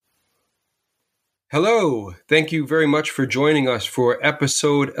Hello. Thank you very much for joining us for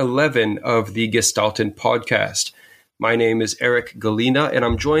episode 11 of the Gestalten podcast. My name is Eric Galina, and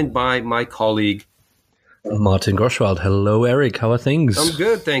I'm joined by my colleague, Martin Groschwald. Hello, Eric. How are things? I'm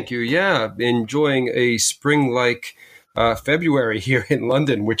good, thank you. Yeah, enjoying a spring-like February here in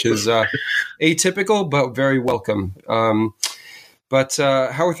London, which is atypical, but very welcome. But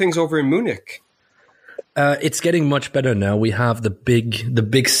how are things over in Munich? It's getting much better now. We have the big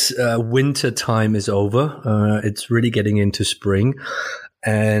winter time is over. It's really getting into spring,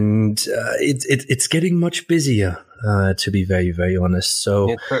 and it's getting much busier. To be very, very honest,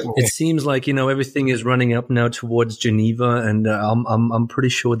 so it seems like everything is running up now towards Geneva, and I'm pretty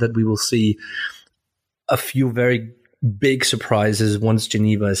sure that we will see a few very big surprises once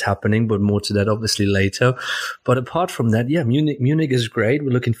Geneva is happening, but more to that obviously later. But apart from that, yeah, Munich is great.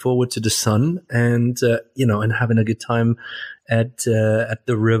 We're looking forward to the sun and and having a good time at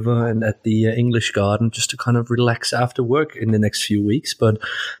the river and at the English Garden, just to kind of relax after work in the next few weeks. But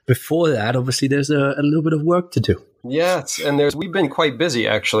before that, obviously, there's a little bit of work to do. Yes, and we've been quite busy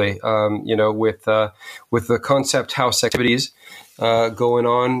actually, with the Concept House activities going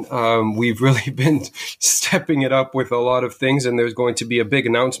on. We've really been stepping it up with a lot of things, and there's going to be a big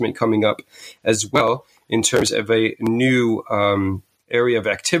announcement coming up as well in terms of a new area of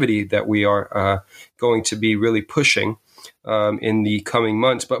activity that we are going to be really pushing in the coming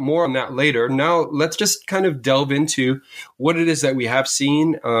months, but more on that later. Now, let's just kind of delve into what it is that we have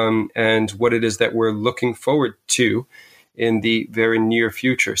seen and what it is that we're looking forward to in the very near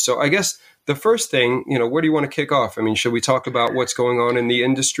future. So I guess the first thing, where do you want to kick off? I mean, should we talk about what's going on in the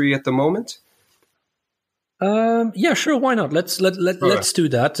industry at the moment? Yeah, sure. Why not? Let's do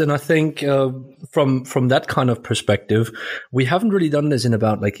that. And I think from that kind of perspective, we haven't really done this in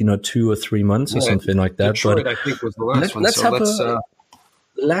about 2 or 3 months or something like that. Detroit, I think, was the last one.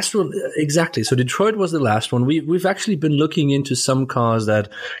 Last one, exactly. So Detroit was the last one. We've actually been looking into some cars that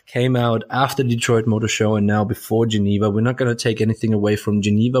came out after Detroit Motor Show and now before Geneva. We're not going to take anything away from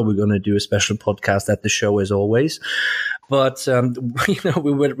Geneva. We're going to do a special podcast at the show as always. But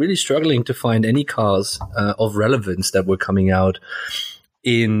we were really struggling to find any cars of relevance that were coming out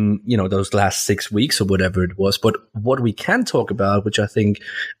in those last 6 weeks or whatever it was. But what we can talk about, which I think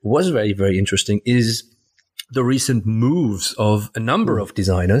was very, very interesting, is the recent moves of a number of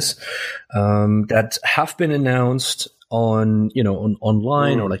designers that have been announced on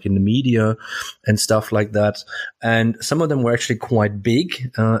online or in the media and stuff like that. And some of them were actually quite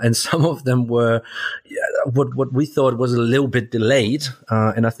big, and some of them were what we thought was a little bit delayed.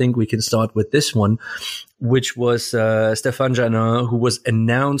 And I think we can start with this one, which was Stéphane Jeannin, who was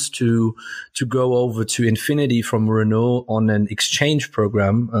announced to go over to Infiniti from Renault on an exchange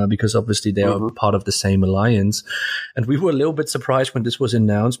program, because obviously they are part of the same alliance. And we were a little bit surprised when this was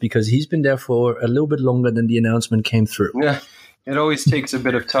announced, because he's been there for a little bit longer than the announcement came through. Yeah, it always takes a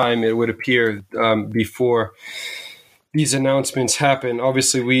bit of time, it would appear, before these announcements happen.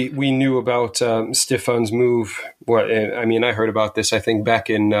 Obviously, we knew about Stéphane's move. I heard about this, I think, back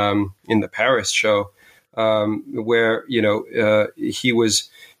in the Paris show, where he was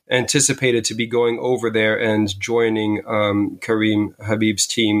anticipated to be going over there and joining Karim Habib's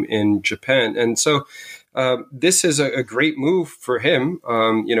team in Japan. And so this is a great move for him.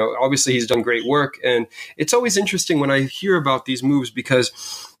 Obviously he's done great work, and it's always interesting when I hear about these moves, because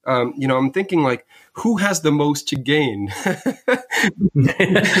I'm thinking who has the most to gain?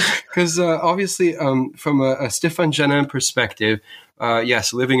 Because obviously from a Stéphane Jeannin perspective,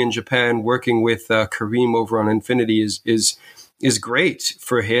 yes, living in Japan, working with Karim over on Infiniti is great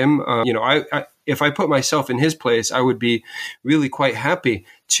for him. If I put myself in his place, I would be really quite happy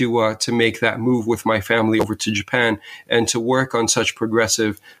to make that move with my family over to Japan and to work on such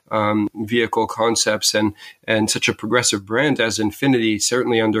progressive vehicle concepts and such a progressive brand as Infiniti,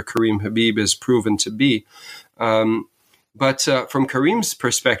 certainly under Karim Habib, is proven to be. But from Karim's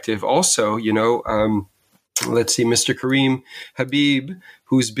perspective also, let's see, Mr. Karim Habib,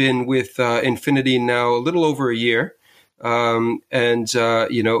 who's been with Infiniti now a little over a year.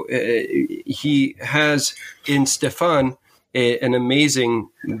 He has in Stéphane an amazing,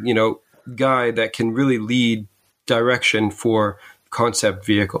 guy that can really lead direction for concept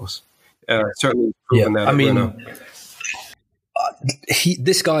vehicles. Certainly proven that. I mean,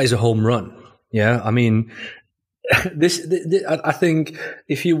 this guy is a home run. Yeah, I mean, this I think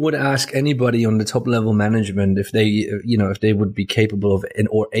if you would ask anybody on the top level management if they would be capable of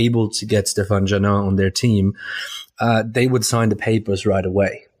or able to get Stéphane Jeannin on their team, they would sign the papers right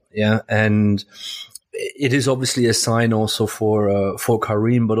away. Yeah, and it is obviously a sign also for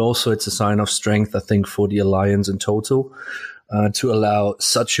Karim, but also it's a sign of strength, I think, for the alliance in total. to allow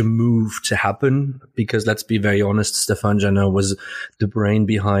such a move to happen. Because let's be very honest, Stéphane Janot was the brain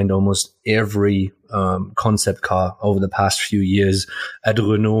behind almost every concept car over the past few years at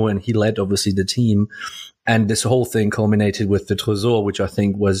Renault, and he led obviously the team. And this whole thing culminated with the Trésor, which I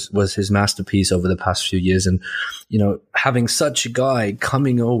think was his masterpiece over the past few years. And, having such a guy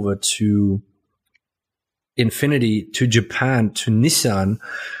coming over to Infiniti, to Japan, to Nissan,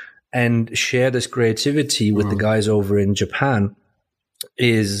 and share this creativity with the guys over in Japan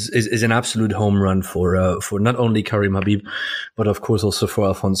is an absolute home run for not only Karim Habib, but of course also for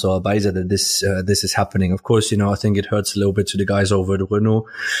Alfonso Albaiza that this is happening. Of course, I think it hurts a little bit to the guys over at Renault,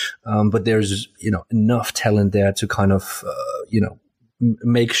 but there's enough talent there to kind of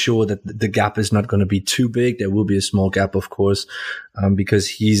make sure that the gap is not going to be too big. There will be a small gap, of course, because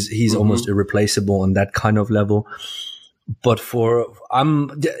he's almost irreplaceable on that kind of level. But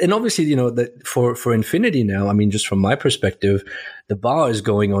and obviously, that for Infiniti now, I mean, just from my perspective, the bar is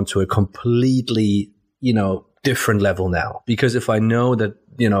going on to a completely, different level now. Because if I know that,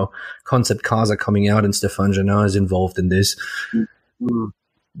 concept cars are coming out and Stéphane Janot is involved in this,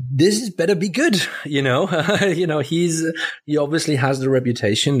 this better be good, he obviously has the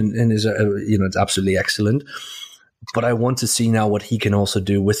reputation and is, it's absolutely excellent. But I want to see now what he can also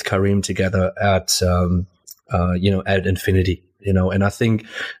do with Karim together at Infiniti, and I think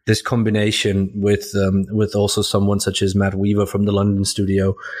this combination with also someone such as Matt Weaver from the London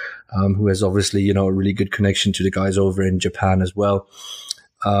studio, who has obviously, a really good connection to the guys over in Japan as well,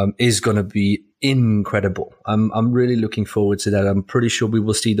 is going to be incredible. I'm really looking forward to that. I'm pretty sure we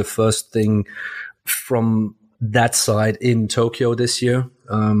will see the first thing from that side in Tokyo this year.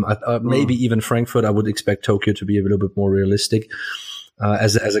 Maybe even Frankfurt. I would expect Tokyo to be a little bit more realistic,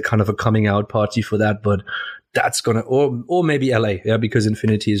 as a kind of a coming out party for that, but that's gonna, or maybe LA, because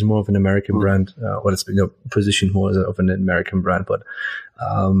Infiniti is more of an American brand, it's been positioned more of an American brand, but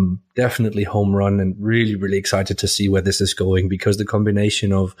definitely home run, and really, really excited to see where this is going, because the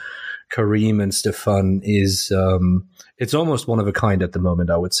combination of Karim and Stéphane is, it's almost one of a kind at the moment,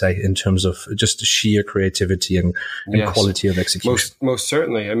 I would say, in terms of just sheer creativity and quality of execution. Most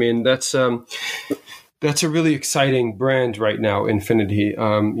certainly. I mean, that's a really exciting brand right now, Infiniti.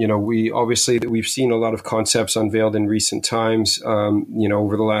 We've seen a lot of concepts unveiled in recent times,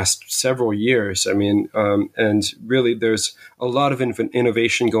 over the last several years. I mean, and really there's a lot of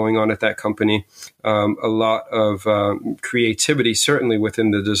innovation going on at that company, a lot of creativity, certainly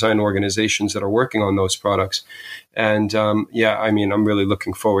within the design organizations that are working on those products. And I'm really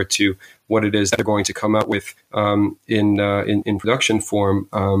looking forward to what it is that they're going to come out with in production form,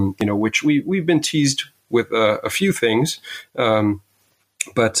 which we've been teased with a few things,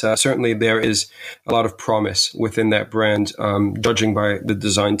 but certainly there is a lot of promise within that brand, judging by the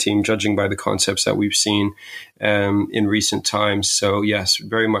design team, judging by the concepts that we've seen in recent times. So yes,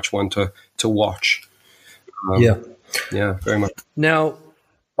 very much one to watch. Yeah, very much. Now,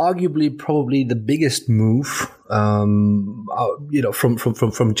 arguably, probably the biggest move, from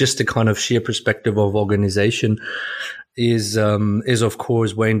just the kind of sheer perspective of organization, is of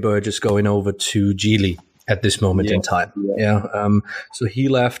course Wayne Burgess going over to Geely at this moment in time. So he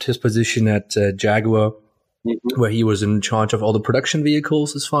left his position at Jaguar, where he was in charge of all the production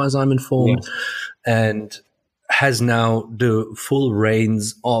vehicles, as far as I'm informed, and has now the full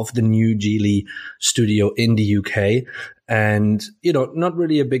reins of the new Geely studio in the UK. And, not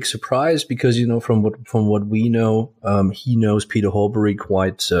really a big surprise, because, from what we know, he knows Peter Horbury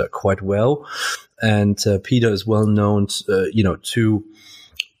quite well. And Peter is well known,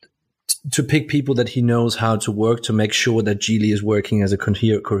 to pick people that he knows how to work, to make sure that Geely is working as a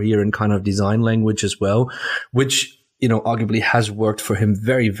coherent kind of design language as well, which, arguably has worked for him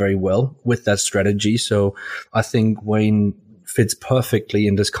very, very well with that strategy. So I think Wayne fits perfectly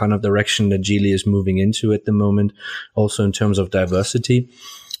in this kind of direction that Geely is moving into at the moment, also in terms of diversity.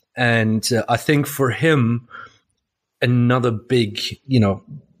 And I think for him, another big,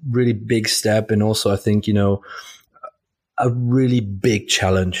 really big step, and also I think, a really big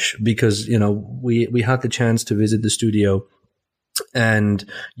challenge, because, we had the chance to visit the studio, and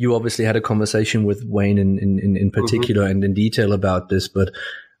you obviously had a conversation with Wayne in particular and in detail about this, but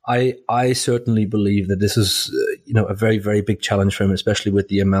I certainly believe that this is, a very, very big challenge for him, especially with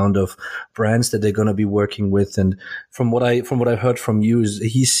the amount of brands that they're going to be working with. And from what I heard from you, is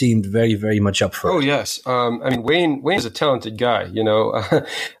he seemed very, very much up for it. Oh, yes. Wayne is a talented guy,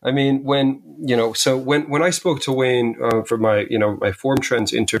 so when I spoke to Wayne for my, my Form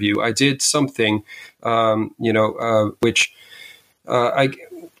Trends interview, I did something, which I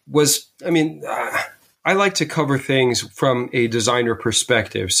was, I like to cover things from a designer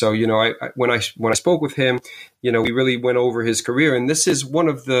perspective. So, when I spoke with him, we really went over his career, and this is one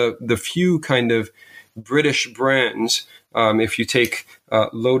of the few kind of British brands. If you take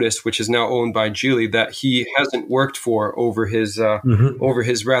Lotus, which is now owned by Geely, that he hasn't worked for over his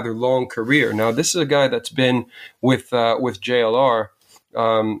rather long career. Now, this is a guy that's been with JLR.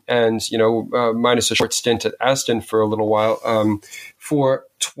 Minus a short stint at Aston for a little while, for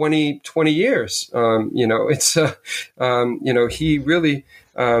 20 years. He really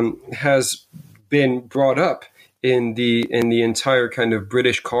has been brought up in the entire kind of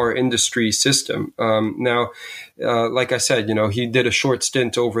British car industry system. Like I said, he did a short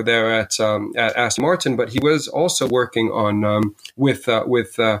stint over there at Aston Martin, but he was also working on with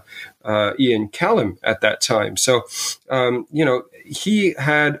Ian Callum at that time. So, he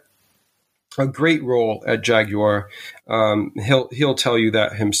had a great role at Jaguar. He'll tell you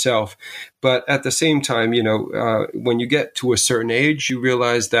that himself. But at the same time, when you get to a certain age, you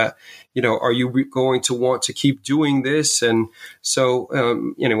realize that, are you going to want to keep doing this? And so,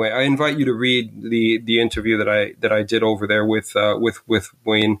 anyway, I invite you to read the interview that I did over there with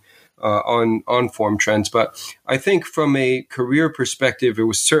Wayne on Form Trends. But I think from a career perspective, it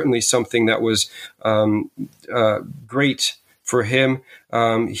was certainly something that was great for him.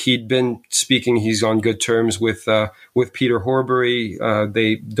 He'd been speaking. He's on good terms with Peter Horbury.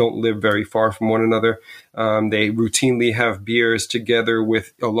 They don't live very far from one another. They routinely have beers together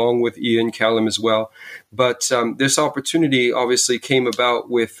along with Ian Callum as well. But this opportunity obviously came about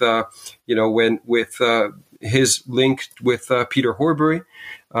with his link with Peter Horbury.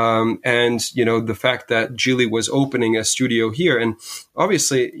 And the fact that Geely was opening a studio here, and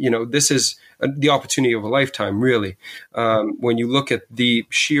obviously, this is the opportunity of a lifetime, really. When you look at the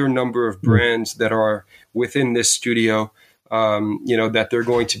sheer number of brands that are within this studio, that they're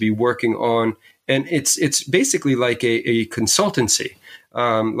going to be working on, and it's basically like a consultancy,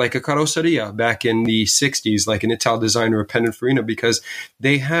 like a carrozzeria back in the 60s, like an Italdesign or a Pininfarina, because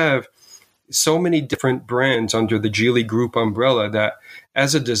they have so many different brands under the Geely Group umbrella that,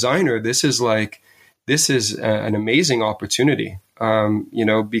 as a designer, this is an amazing opportunity.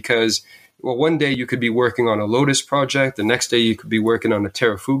 Because one day you could be working on a Lotus project, the next day you could be working on a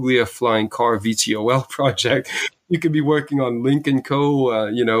Terrafuglia flying car VTOL project. You could be working on Lynk & Co.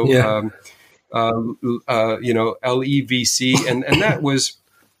 LEVC, and that was,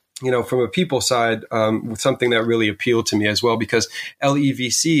 from a people side, something that really appealed to me as well, because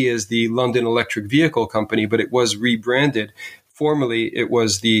LEVC is the London Electric Vehicle Company, but it was rebranded. Formerly, it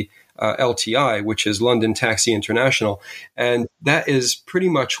was the LTI, which is London Taxi International. And that is pretty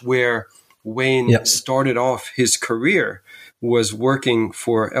much where Wayne started off his career, was working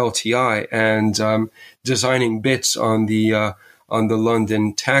for LTI and designing bits on the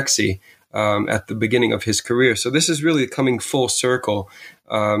London Taxi at the beginning of his career. So this is really coming full circle,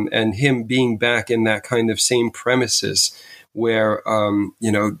 and him being back in that kind of same premises where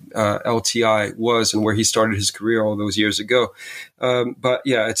LTI was and where he started his career all those years ago. But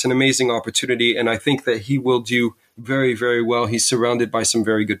yeah, it's an amazing opportunity, and I think that he will do very, very well. He's surrounded by some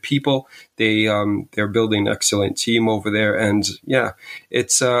very good people. They're building an excellent team over there, and yeah,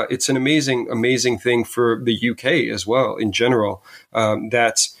 it's an amazing thing for the UK as well in general,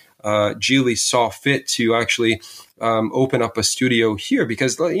 that Geely saw fit to actually open up a studio here,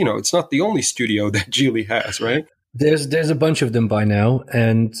 because it's not the only studio that Geely has, right? There's a bunch of them by now,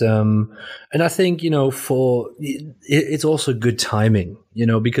 and I think it's also good timing,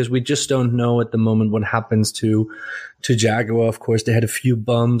 because we just don't know at the moment what happens to Jaguar. Of course, they had a few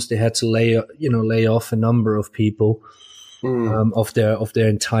bumps. They had to lay off a number of people of their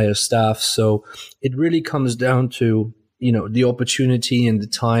entire staff. So it really comes down to the opportunity and the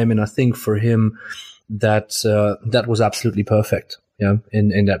time, and I think for him that was absolutely perfect. Yeah,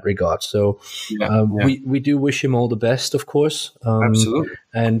 in that regard. So we do wish him all the best, of course. Absolutely.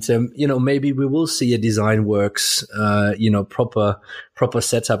 And maybe we will see a Design Works proper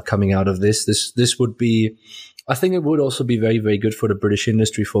setup coming out of this. This would be, I think it would also be very, very good for the British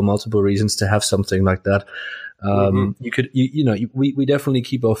industry for multiple reasons to have something like that. We definitely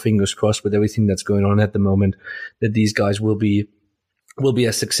keep our fingers crossed with everything that's going on at the moment, that these guys will be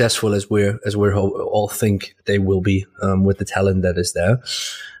as successful as we all think they will be, with the talent that is there.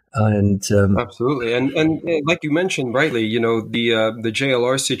 And absolutely, and like you mentioned rightly, the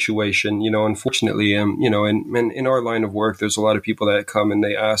JLR situation, unfortunately, in our line of work, there's a lot of people that come and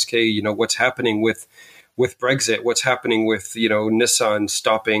they ask, hey, what's happening with Brexit? What's happening with Nissan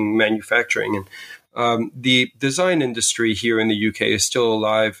stopping manufacturing? And the design industry here in the UK is still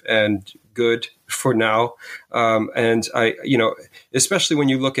alive and good for now. And especially when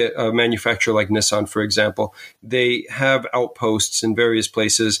you look at a manufacturer like Nissan, for example, they have outposts in various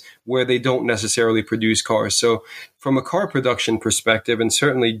places where they don't necessarily produce cars. So from a car production perspective, and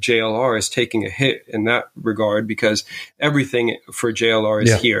certainly JLR is taking a hit in that regard because everything for JLR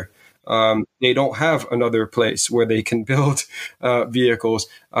is here. They don't have another place where they can build vehicles.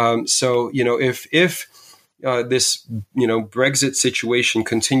 So if this Brexit situation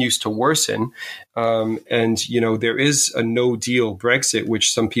continues to worsen, and there is a no deal Brexit,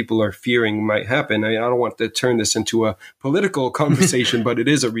 which some people are fearing might happen. I don't want to turn this into a political conversation, but it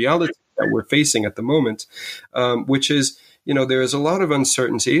is a reality that we're facing at the moment, which is, there is a lot of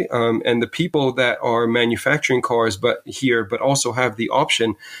uncertainty, and the people that are manufacturing cars but also have the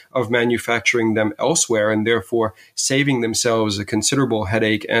option of manufacturing them elsewhere and therefore saving themselves a considerable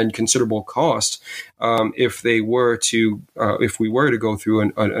headache and considerable cost if we were to go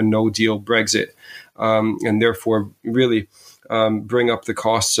through a no-deal Brexit, and therefore really bring up the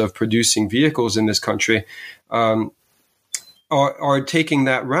costs of producing vehicles in this country. Are taking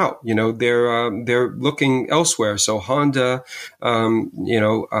that route. They're looking elsewhere. So Honda, Nissan,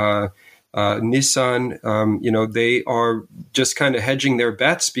 they are just kind of hedging their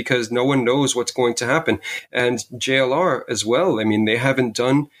bets because no one knows what's going to happen. And JLR as well. I mean, they haven't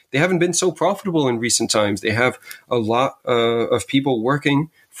been so profitable in recent times. They have a lot of people working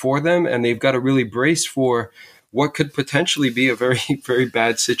for them, and they've got to really brace for what could potentially be a very, very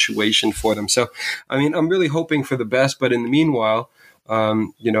bad situation for them. So, I mean, I'm really hoping for the best, but in the meanwhile,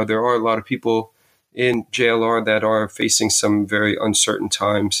 there are a lot of people in JLR that are facing some very uncertain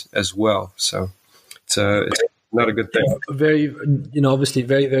times as well. So it's not a good thing. Very, obviously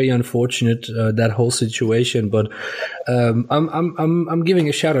very, very unfortunate, that whole situation. But I'm giving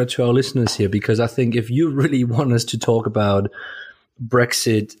a shout out to our listeners here, because I think if you really want us to talk about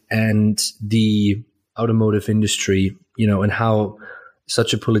Brexit and the automotive industry, and how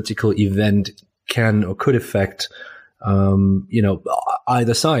such a political event can or could affect,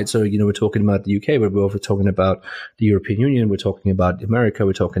 either side. So, we're talking about the UK, but we're also talking about the European Union. We're talking about America.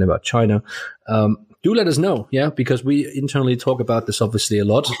 We're talking about China. Do let us know, because we internally talk about this obviously a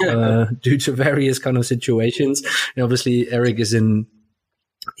lot due to various kind of situations. And obviously, Eric is in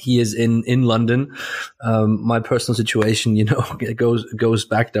London. My personal situation, it goes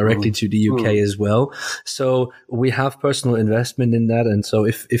back directly to the UK as well. So we have personal investment in that. And so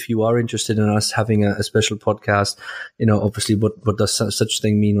if you are interested in us having a special podcast, obviously what does such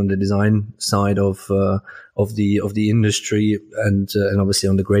thing mean on the design side of the industry and obviously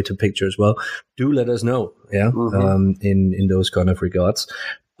on the greater picture as well, do let us know. In those kind of regards.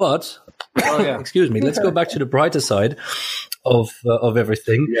 But excuse me, let's go back to the brighter side of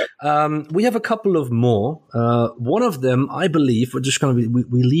everything. We have a couple of more. One of them, I believe, we're just going to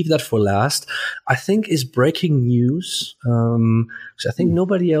we leave that for last, I think, is breaking news. I think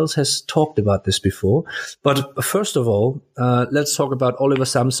nobody else has talked about this before. But first of all, let's talk about Oliver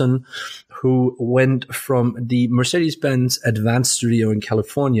Sampson, who went from the Mercedes-Benz Advanced Studio in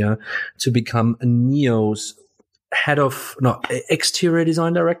California to become NIO's exterior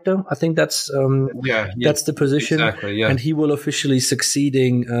design director. I think that's the position. Exactly, yeah. And he will officially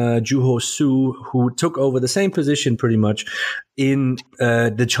succeeding Juho Su, who took over the same position pretty much in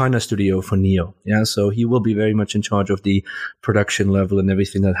the China studio for NIO. So he will be very much in charge of the production level and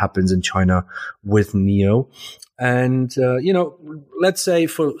everything that happens in China with NIO. And, let's say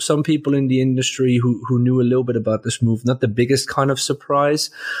for some people in the industry who knew a little bit about this move, not the biggest kind of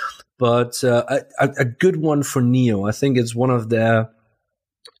surprise, but a good one for NIO. I think it's one of their,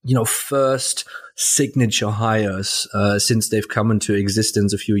 first signature hires since they've come into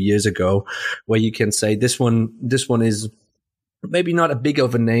existence a few years ago, where you can say this one is maybe not a big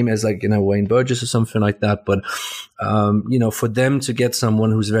of a name as Wayne Burgess or something like that, but for them to get someone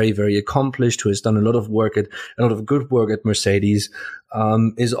who's very, very accomplished, who has done a lot of good work at Mercedes,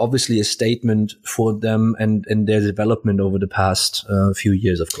 is obviously a statement for them and their development over the past few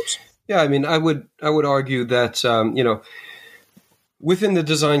years, of course. Yeah, I mean, I would argue that within the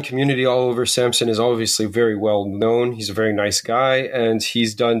design community, Oliver Sampson is obviously very well known. He's a very nice guy, and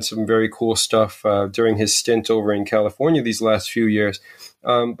he's done some very cool stuff during his stint over in California these last few years.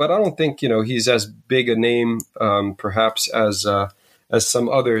 But I don't think he's as big a name, perhaps as some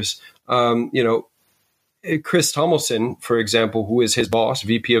others. Chris Tomlinson, for example, who is his boss,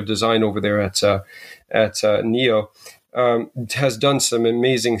 VP of Design over there at NIO. has done some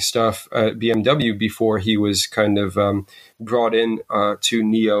amazing stuff at BMW before he was kind of brought in to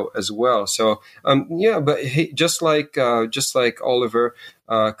NIO as well. So but hey, just like Oliver,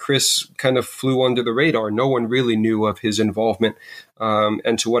 Chris kind of flew under the radar. No one really knew of his involvement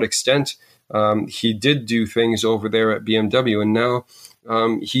and to what extent he did do things over there at BMW, and now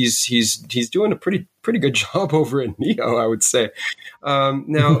he's doing a pretty good job over at NIO, I would say.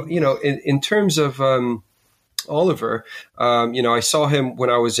 Now, in terms of Oliver, I saw him when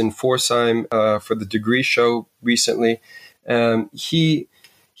I was in Pforzheim for the Degree Show recently.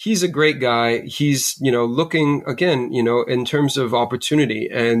 He's a great guy. He's, looking again, in terms of opportunity,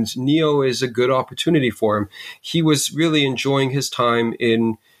 and NIO is a good opportunity for him. He was really enjoying his time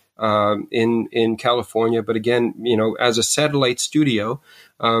in California, but again, as a satellite studio,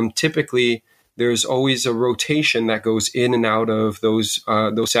 typically there's always a rotation that goes in and out of those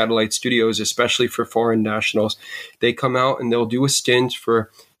satellite studios, especially for foreign nationals. They come out and they'll do a stint for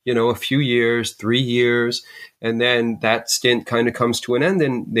a few years, 3 years, and then that stint kind of comes to an end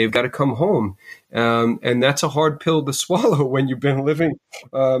and they've got to come home. And that's a hard pill to swallow when you've been living,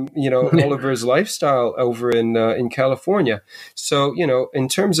 Oliver's lifestyle over in California. So, in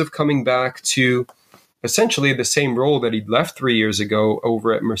terms of coming back to essentially the same role that he'd left 3 years ago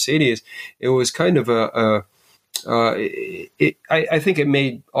over at Mercedes, it was kind of I think it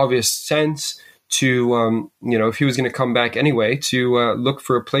made obvious sense to, if he was going to come back anyway, to look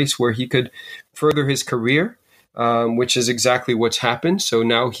for a place where he could further his career, which is exactly what's happened. So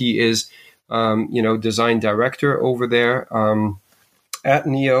now he is, design director over there at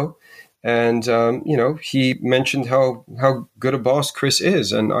NIO. And, he mentioned how good a boss Chris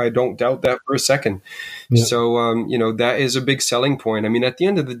is. And I don't doubt that for a second. Yeah. So, that is a big selling point. I mean, at the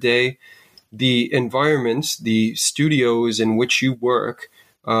end of the day, the environments, the studios in which you work,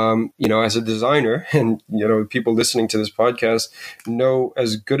 as a designer, and, people listening to this podcast know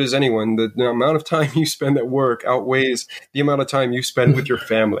as good as anyone that the amount of time you spend at work outweighs the amount of time you spend with your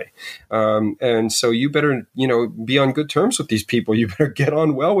family. And so you better, be on good terms with these people. You better get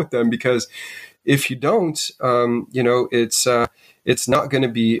on well with them, because if you don't, it's not going to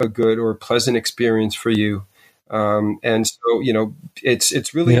be a good or pleasant experience for you. And so,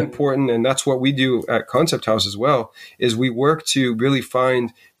 it's really important. And that's what we do at Concept House as well, is we work to really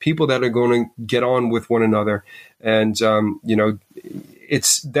find people that are going to get on with one another. And,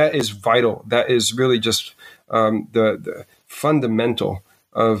 that is vital. That is really just the fundamental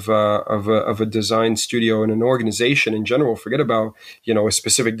of a design studio and an organization in general. Forget about, a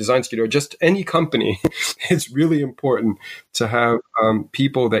specific design studio, just any company. It's really important to have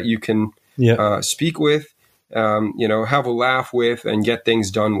people that you can speak with, have a laugh with, and get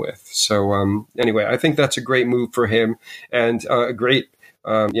things done with. So anyway, I think that's a great move for him, and a great,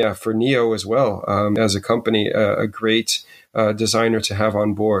 for NIO as well, as a company, a great designer to have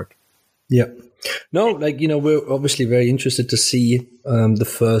on board. Yeah. No, we're obviously very interested to see the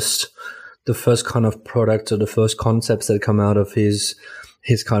first kind of product or the first concepts that come out of his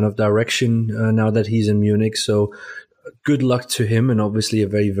kind of direction now that he's in Munich. So good luck to him, and obviously a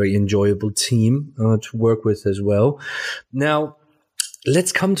very, very enjoyable team to work with as well. Now,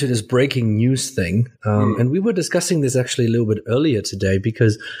 let's come to this breaking news thing. And we were discussing this actually a little bit earlier today,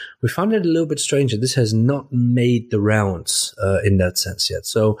 because we found it a little bit strange that this has not made the rounds in that sense yet.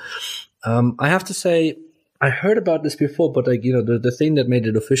 So I have to say, I heard about this before, but the thing that made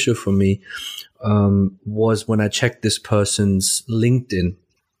it official for me was when I checked this person's LinkedIn.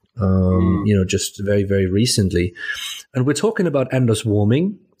 Just very, very recently. And we're talking about Anders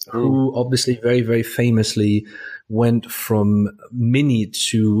Warming, who obviously very, very famously went from Mini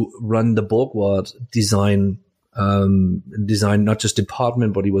to run the Borgward design, not just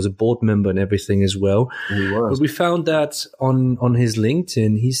department, but he was a board member and everything as well. But we found that on his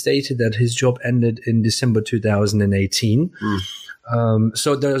LinkedIn, he stated that his job ended in December 2018.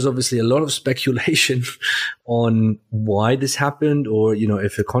 So there's obviously a lot of speculation on why this happened, or,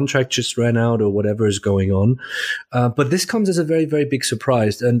 if a contract just ran out or whatever is going on. But this comes as a very, very big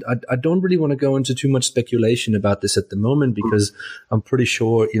surprise. And I don't really want to go into too much speculation about this at the moment, because I'm pretty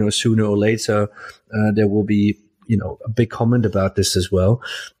sure, sooner or later, there will be, a big comment about this as well.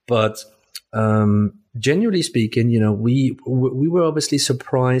 But, generally speaking, we were obviously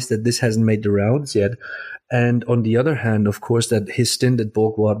surprised that this hasn't made the rounds yet. And on the other hand, of course, that his stint at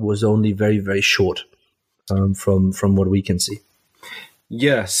Borgward was only very, very short, from what we can see.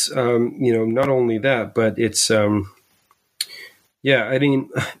 Yes, not only that, but it's, I mean,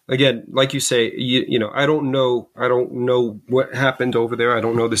 again, like you say, I don't know what happened over there. I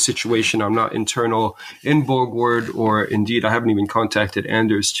don't know the situation. I'm not internal in Borgward, or indeed, I haven't even contacted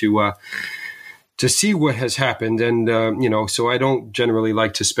Anders to see what has happened. And, so I don't generally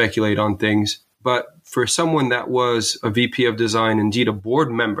like to speculate on things. But for someone that was a VP of design, indeed a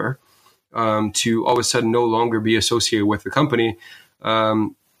board member, to all of a sudden no longer be associated with the company,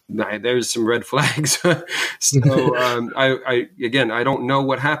 there's some red flags. So I don't know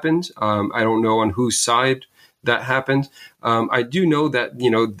what happened. I don't know on whose side that happened. I do know that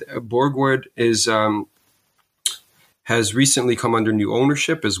Borgward has recently come under new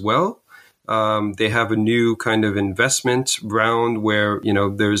ownership as well. They have a new kind of investment round where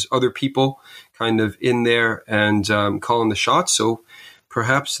there's other people kind of in there and calling the shots. So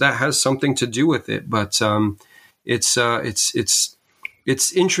perhaps that has something to do with it. But it's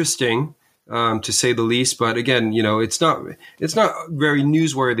interesting, to say the least. But again, it's not very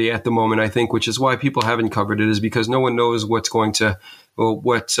newsworthy at the moment, I think, which is why people haven't covered it, is because no one knows what Mr.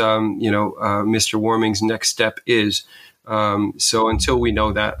 Warming's next step is. So until we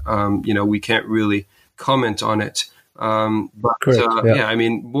know that, we can't really comment on it. But Correct, yeah. I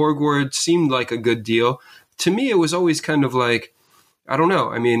mean, Borgward seemed like a good deal. To me, it was always kind of like, I don't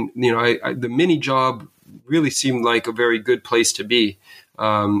know. I mean, the mini job really seemed like a very good place to be,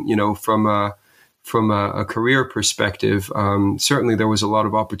 from a career perspective. Certainly there was a lot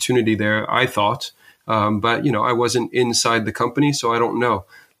of opportunity there, I thought. But, I wasn't inside the company, so I don't know.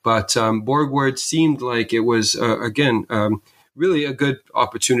 But Borgward seemed like it was, really a good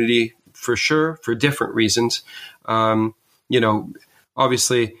opportunity for sure, for different reasons.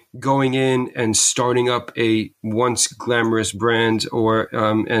 Obviously going in and starting up a once glamorous brand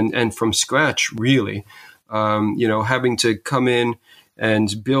and from scratch, really, having to come in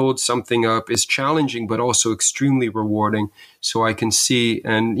and build something up is challenging, but also extremely rewarding. So I can see,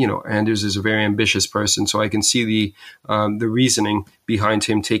 and Anders is a very ambitious person, so I can see the reasoning behind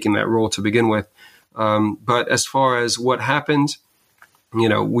him taking that role to begin with. But as far as what happened,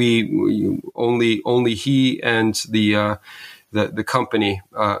 we only he and the company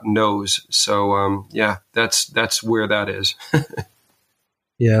knows. So that's where that is.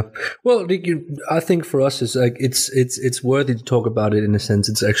 Yeah, well, I think for us it's like it's worthy to talk about it in a sense.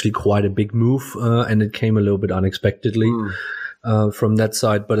 It's actually quite a big move, and it came a little bit unexpectedly from that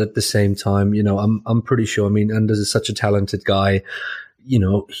side. But at the same time, I'm pretty sure. I mean, Anders is such a talented guy.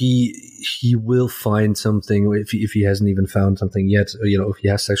 He will find something if he hasn't even found something yet. Or, if he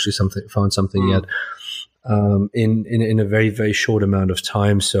has actually found something yet, in a very, very short amount of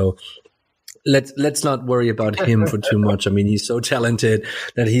time. So. Let's not worry about him for too much. I mean, he's so talented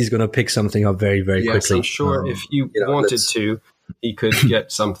that he's going to pick something up very, very quickly. I'm sure if he wanted to, he could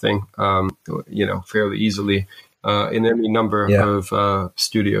get something, fairly easily in any number of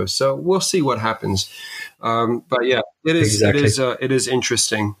studios. So we'll see what happens. But yeah, it is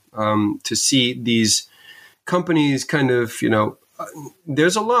interesting to see these companies kind of,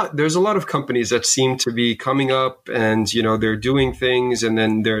 there's a lot of companies that seem to be coming up and, they're doing things and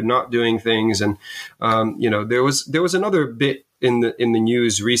then they're not doing things. And, there was another bit in the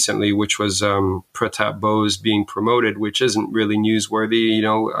news recently, which was, Pratap Bose being promoted, which isn't really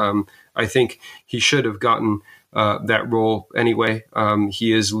newsworthy. I think he should have gotten, that role anyway.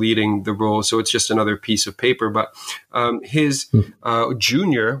 He is leading the role. So it's just another piece of paper, but, his,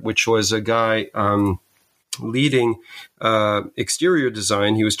 junior, which was a guy, leading exterior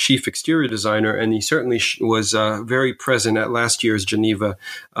design. He was chief exterior designer, and he certainly was very present at last year's Geneva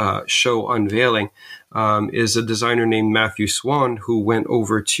show unveiling, is a designer named Matthew Swan, who went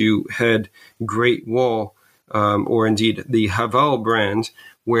over to head Great Wall, or indeed the Haval brand,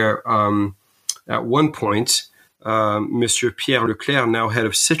 where at one point, Monsieur Pierre Leclerc, now head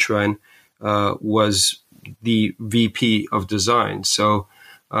of Citroën, was the VP of design. So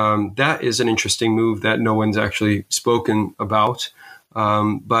that is an interesting move that no one's actually spoken about.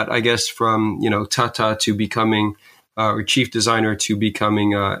 But I guess from, Tata to becoming, or chief designer to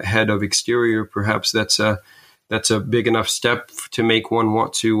becoming head of exterior, perhaps that's a big enough step to make one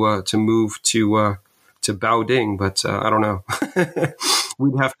want to move to Baoding. But I don't know.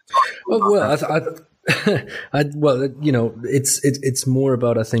 We'd have to talk about it's more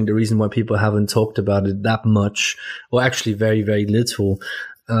about, I think, the reason why people haven't talked about it that much, or actually very, very little,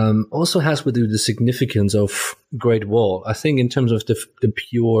 also has with the significance of Great Wall. I think in terms of the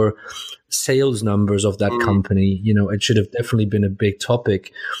pure sales numbers of that company, it should have definitely been a big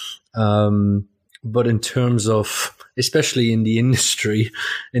topic. But in terms of, especially in the industry,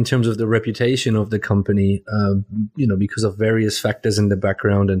 in terms of the reputation of the company, because of various factors in the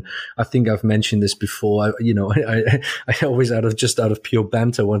background. And I think I've mentioned this before. I always out of pure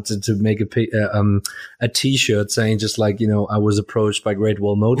banter wanted to make a T-shirt saying just like, I was approached by Great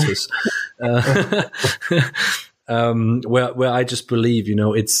Wall Motors, where I just believe,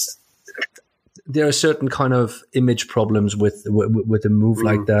 there are certain kind of image problems with a move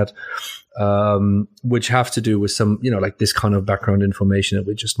like that, which have to do with some, like this kind of background information that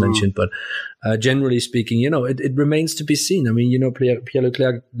we just mentioned. But generally speaking, it remains to be seen. I mean, Pierre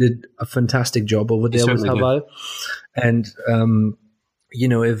Leclerc did a fantastic job over there with Haval. And,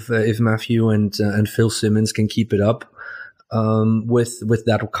 if Matthew and Phil Simmons can keep it up, with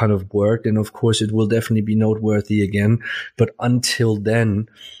that kind of work, then of course it will definitely be noteworthy again. But until then,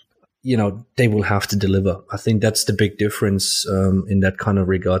 they will have to deliver. I think that's the big difference in that kind of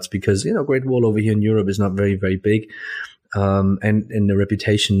regards, because Great Wall over here in Europe is not very, very big, and the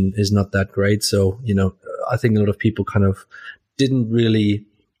reputation is not that great. So I think a lot of people kind of didn't really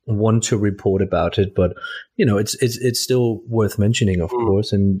want to report about it, but it's still worth mentioning, of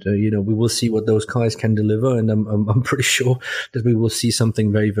course. And we will see what those guys can deliver, and I'm pretty sure that we will see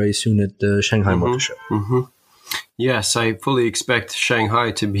something very, very soon at the Shanghai Motor Show. Yes, I fully expect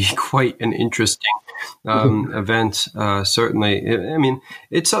Shanghai to be quite an interesting event. Certainly, I mean,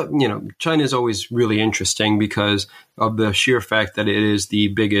 it's China is always really interesting because of the sheer fact that it is the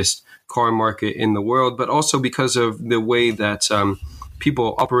biggest car market in the world, but also because of the way that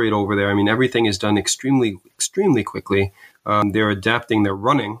people operate over there. I mean, everything is done extremely, extremely quickly. They're adapting. They're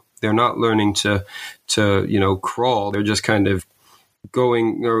running. They're not learning to crawl. They're just kind of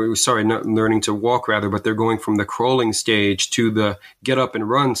not learning to walk rather, but they're going from the crawling stage to the get up and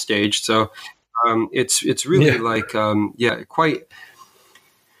run stage. So it's really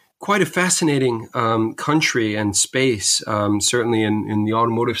quite a fascinating country and space, certainly in the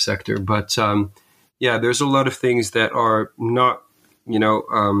automotive sector. But there's a lot of things that are not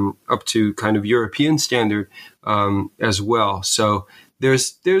up to kind of European standard as well. So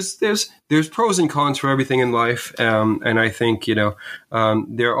there's pros and cons for everything in life, and I think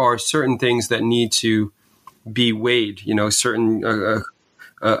there are certain things that need to be weighed. Certain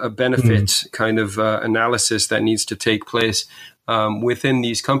a benefit kind of analysis that needs to take place within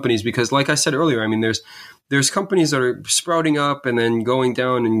these companies, because, like I said earlier, I mean, there's companies that are sprouting up and then going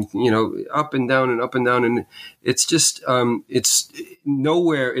down, and up and down and up and down, and it's just it's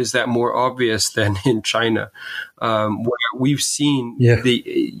nowhere is that more obvious than in China, where we've seen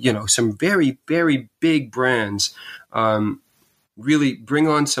some very, very big brands really bring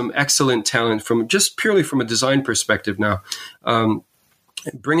on some excellent talent from just purely from a design perspective now.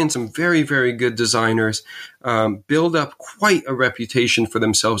 Bring in some very, very good designers, build up quite a reputation for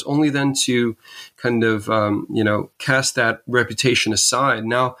themselves, only then to kind of, cast that reputation aside.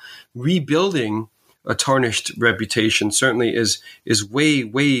 Now, rebuilding a tarnished reputation certainly is way,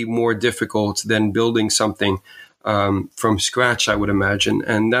 way more difficult than building something from scratch, I would imagine.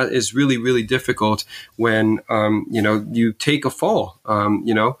 And that is really, really difficult when, you take a fall,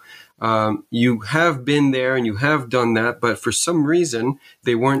 you have been there and you have done that, but for some reason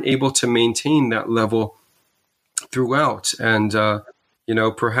they weren't able to maintain that level throughout. And,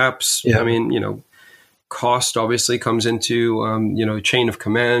 perhaps, I mean, cost obviously comes into, chain of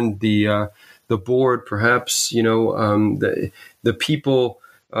command, the board, perhaps, the people,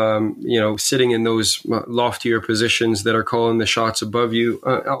 sitting in those loftier positions that are calling the shots above you.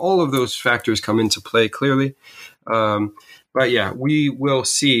 All of those factors come into play clearly. But yeah, we will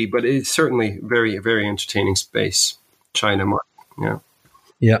see. But it's certainly very, very entertaining space, China market. Yeah.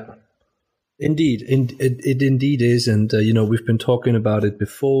 Yeah. Indeed. It indeed is. And, we've been talking about it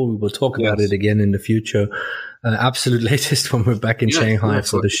before. We will talk about it again in the future. Absolute latest when we're back in Shanghai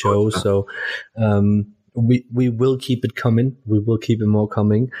for the show. So we will keep it coming. We will keep it more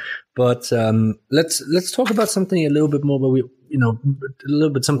coming. But let's talk about something a little bit more, but a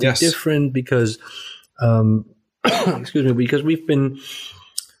little bit something different, because excuse me, because we've been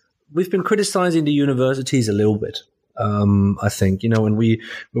criticizing the universities a little bit. I think, and we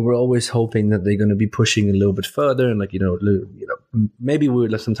were always hoping that they're going to be pushing a little bit further, and maybe we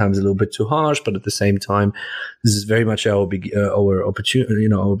were sometimes a little bit too harsh, but at the same time, this is very much our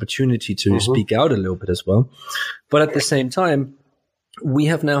opportunity, opportunity to speak out a little bit as well. But at the same time, we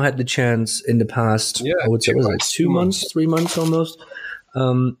have now had the chance in the past, I would say, 3 months almost,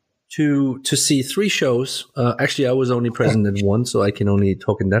 to see 3 shows. Actually, I was only present at one, so I can only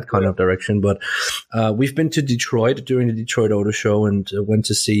talk in that kind of direction. But we've been to Detroit during the Detroit Auto Show and went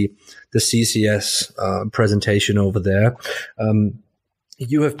to see the CCS presentation over there.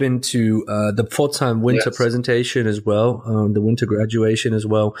 You have been to the Pforzheim winter presentation as well, the winter graduation as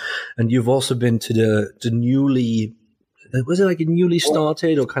well. And you've also been to the newly... Was it like a newly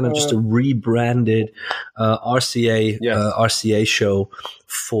started or kind of just a rebranded RCA show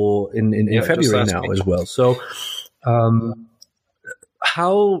for in February now as well? So,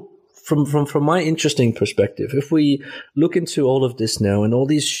 how from my interesting perspective, if we look into all of this now and all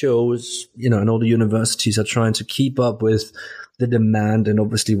these shows, and all the universities are trying to keep up with the demand and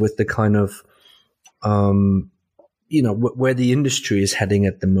obviously with the kind of, where the industry is heading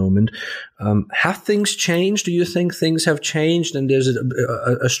at the moment. Have things changed? Do you think things have changed and there's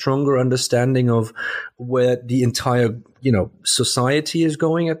a stronger understanding of where the entire, society is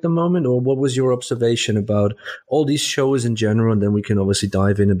going at the moment? Or what was your observation about all these shows in general? And then we can obviously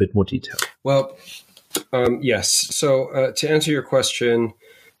dive in a bit more detail. Well, yes. So to answer your question,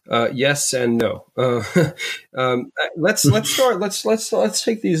 yes and no. Let's start. Let's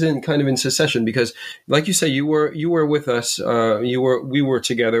take these in kind of in succession, because, like you say, you were with us. We were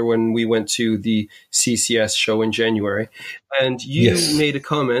together when we went to the CCS show in January, and you made a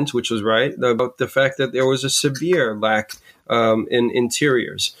comment, which was right, about the fact that there was a severe lack in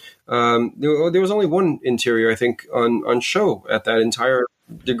interiors. There was only one interior, I think, on show at that entire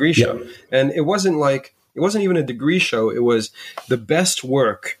degree show, and it wasn't even a degree show. It was the best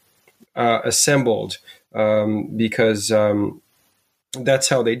work assembled, because that's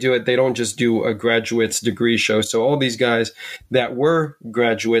how they do it. They don't just do a graduate's degree show. So all these guys that were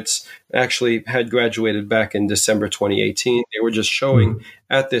graduates actually had graduated back in December 2018. They were just showing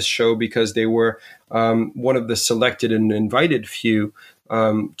at this show because they were one of the selected and invited few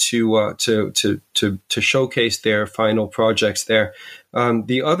to showcase their final projects there.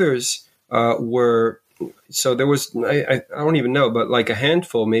 The others were. So there was, I don't even know, but like a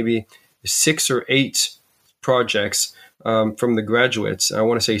handful, maybe 6 or 8 projects from the graduates. I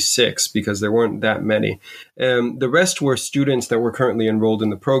want to say 6 because there weren't that many. The rest were students that were currently enrolled in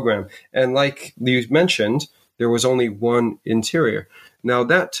the program. And like you mentioned, there was only one interior. Now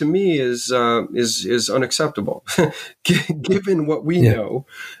that to me is unacceptable, given what we know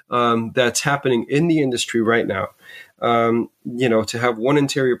that's happening in the industry right now. To have one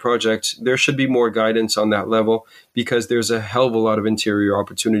interior project, there should be more guidance on that level, because there's a hell of a lot of interior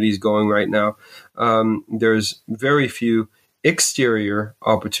opportunities going right now. There's very few exterior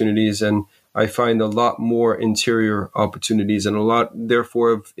opportunities, and I find a lot more interior opportunities and a lot,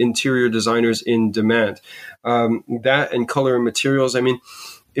 therefore, of interior designers in demand. That and color and materials. I mean,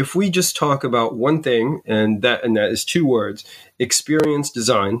 if we just talk about one thing, and that is 2 words, experience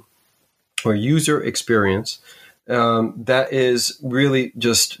design or user experience, that is really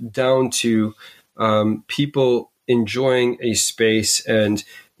just down to people enjoying a space. And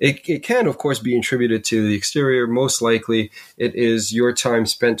it can, of course, be attributed to the exterior. Most likely, it is your time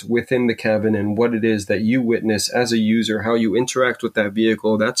spent within the cabin and what it is that you witness as a user, how you interact with that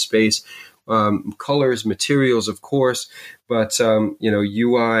vehicle, that space, colors, materials, of course, but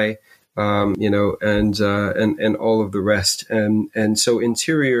UI, and all of the rest. And so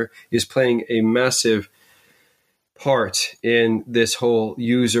interior is playing a massive part in this whole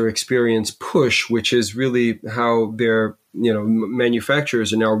user experience push, which is really how their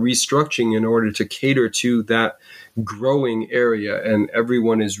manufacturers are now restructuring in order to cater to that growing area, and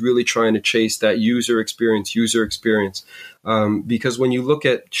everyone is really trying to chase that user experience. Because when you look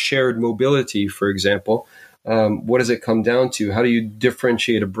at shared mobility, for example, what does it come down to? How do you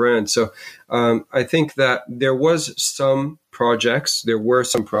differentiate a brand? So I think that there were some projects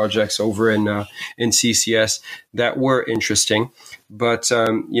over in CCS that were interesting, but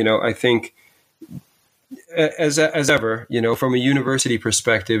I think as ever, from a university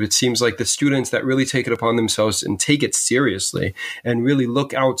perspective, it seems like the students that really take it upon themselves and take it seriously and really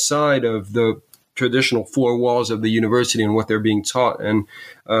look outside of the traditional 4 walls of the university and what they're being taught and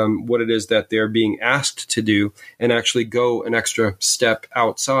what it is that they're being asked to do, and actually go an extra step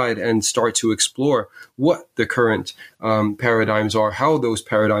outside and start to explore what the current paradigms are, how those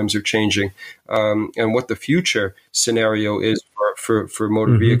paradigms are changing, and what the future scenario is for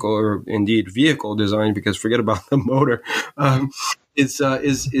motor vehicle, or indeed vehicle design, because forget about the motor, are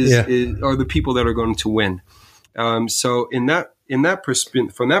the people that are going to win. So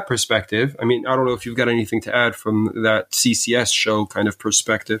from that perspective, I mean, I don't know if you've got anything to add from that CCS show kind of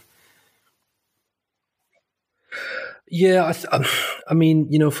perspective. Yeah, I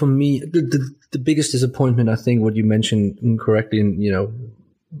mean, for me, the biggest disappointment, I think, what you mentioned incorrectly, and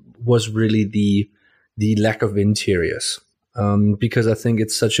was really the lack of interiors, because I think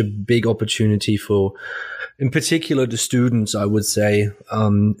it's such a big opportunity for, in particular, the students, I would say,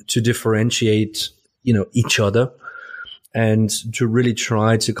 to differentiate, each other, and to really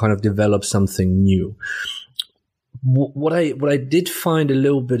try to kind of develop something new. What I did find a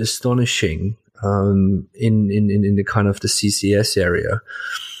little bit astonishing in the kind of the CCS area,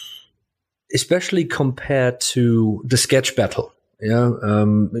 especially compared to the sketch battle.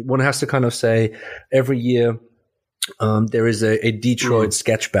 One has to kind of say every year there is a Detroit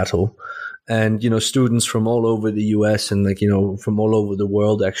sketch battle. And, students from all over the US and from all over the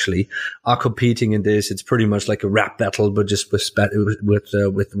world actually are competing in this. It's pretty much like a rap battle, but just with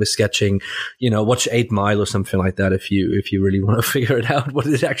sketching, watch 8 Mile or something like that. If you really want to figure it out what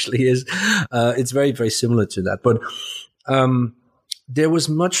it actually is, it's very, very similar to that. But, there was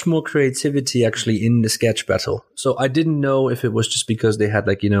much more creativity actually in the sketch battle. So I didn't know if it was just because they had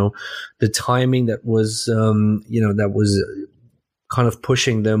the timing that was, that was kind of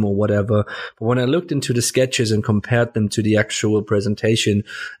pushing them or whatever. But when I looked into the sketches and compared them to the actual presentation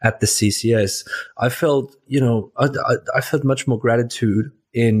at the CCS, I felt, I felt much more gratitude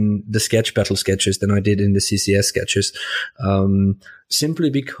in the sketch battle sketches than I did in the CCS sketches. Simply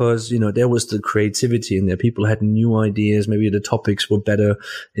because, there was the creativity in there. People had new ideas. Maybe the topics were better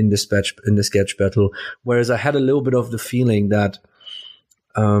in the sketch battle. Whereas I had a little bit of the feeling that,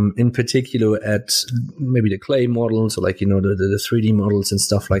 in particular at maybe the clay models or the 3D models and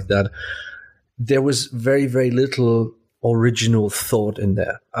stuff like that, there was very, very little original thought in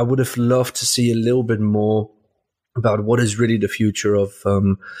there. I would have loved to see a little bit more about what is really the future of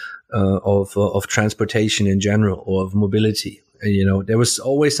transportation in general, or of mobility. There was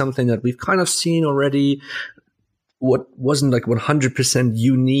always something that we've kind of seen already. What wasn't 100%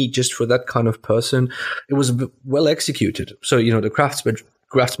 unique just for that kind of person. It was well executed. So, the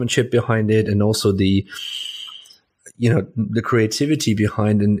craftsmanship behind it, and also the creativity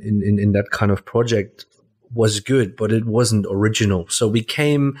behind in that kind of project was good, but it wasn't original. So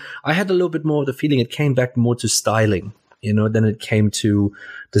I had a little bit more of the feeling it came back more to styling, than it came to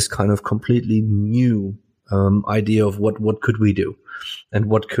this kind of completely new idea of what could we do, and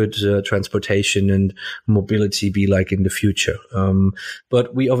what could transportation and mobility be like in the future.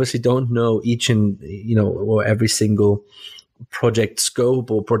 But we obviously don't know each or every single project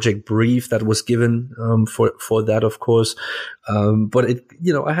scope or project brief that was given for that, of course. But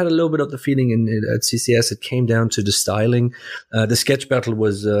I had a little bit of the feeling at CCS it came down to the styling. The sketch battle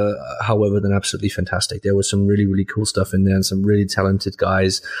was, however, then absolutely fantastic. There was some really, really cool stuff in there, and some really talented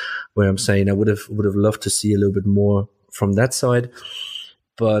guys, where I'm saying I would have loved to see a little bit more from that side.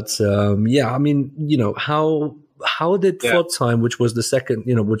 But how did Pforzheim, which was the second,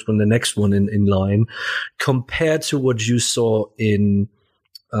 which was the next one in line, compared to what you saw in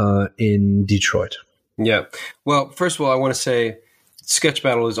Detroit? Yeah. Well, first of all, I want to say sketch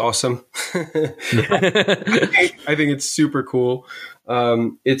battle is awesome. I think it's super cool.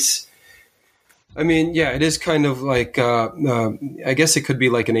 It is kind of like, I guess it could be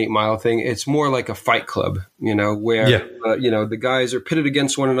like an 8 Mile thing. It's more like a fight club, where, the guys are pitted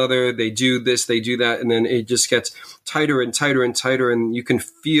against one another. They do this, they do that. And then it just gets tighter and tighter and tighter. And you can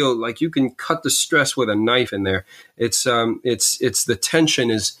feel like you can cut the stress with a knife in there. It's the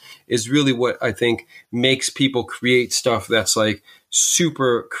tension is really what I think makes people create stuff that's like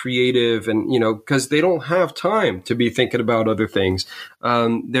super creative, and because they don't have time to be thinking about other things.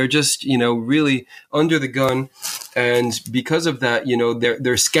 They're just really under the gun, and because of that,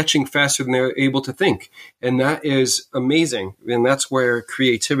 they're sketching faster than they're able to think, and that is amazing. And that's where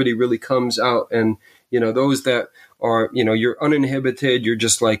creativity really comes out. And those that are you're uninhibited, you're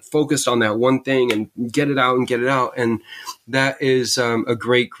just like focused on that one thing and get it out, and that is a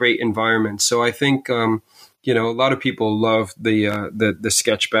great environment. So I think a lot of people love the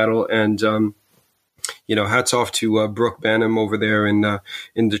sketch battle, and hats off to Brooke Banham over there in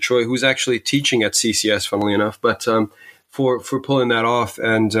Detroit, who's actually teaching at CCS, funnily enough. But for pulling that off,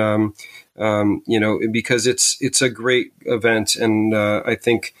 and because it's a great event, and I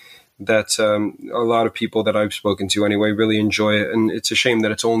think that a lot of people that I've spoken to anyway really enjoy it. And it's a shame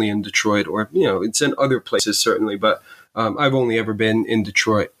that it's only in Detroit, or it's in other places certainly, but I've only ever been in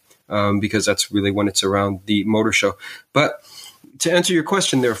Detroit. Because that's really when it's around the motor show. But to answer your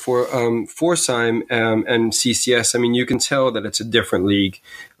question there, for Pforzheim and CCS, you can tell that it's a different league.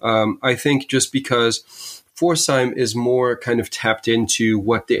 I think just because Pforzheim is more kind of tapped into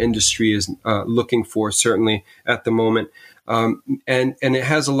what the industry is looking for, certainly at the moment. And it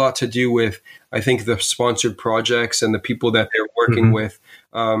has a lot to do with, I think, the sponsored projects and the people that they're working with.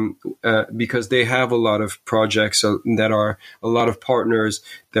 Because they have a lot of projects that are a lot of partners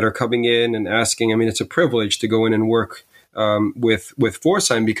that are coming in and asking. It's a privilege to go in and work with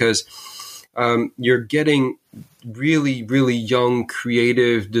Pforzheim, because you're getting really, really young,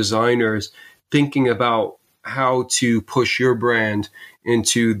 creative designers thinking about how to push your brand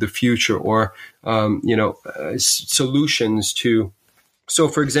into the future, or solutions to. So,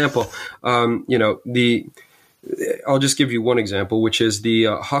 for example, I'll just give you one example, which is the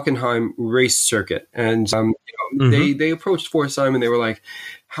Hockenheim race circuit. And they approached Pforzheim and they were like,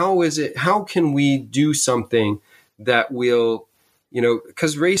 how can we do something that will,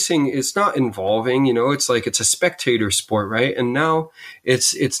 because racing is not involving, it's like it's a spectator sport, right? And now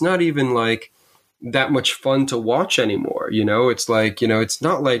it's not even like that much fun to watch anymore. It's like, it's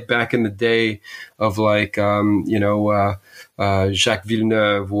not like back in the day of like, Jacques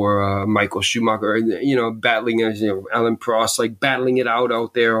Villeneuve or Michael Schumacher, battling, Alain Prost, like battling it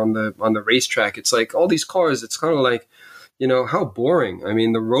out there on the racetrack. It's like all these cars, it's kind of like, how boring. I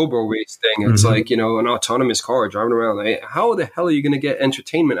mean, the robo race thing, it's like, an autonomous car driving around. Like, how the hell are you going to get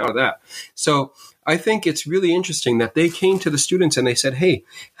entertainment out of that? So I think it's really interesting that they came to the students and they said, hey,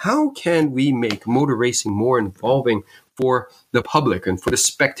 how can we make motor racing more involving for the public and for the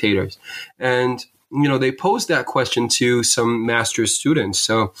spectators? And, they posed that question to some master's students.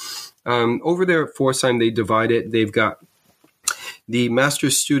 So over there at Pforzheim, they divide it. They've got the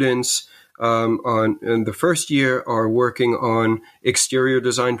master's students in the first year are working on exterior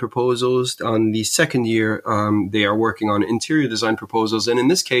design proposals. On the second year, they are working on interior design proposals. And in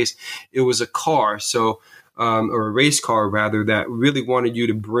this case, it was a car, or a race car rather, that really wanted you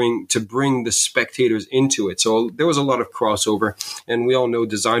to bring the spectators into it. So there was a lot of crossover, and we all know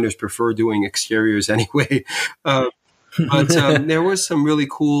designers prefer doing exteriors anyway. But there was some really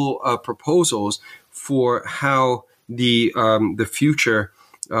cool proposals for how the future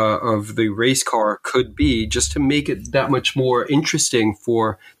of the race car could be, just to make it that much more interesting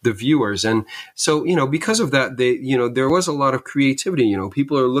for the viewers. And so, because of that, there was a lot of creativity.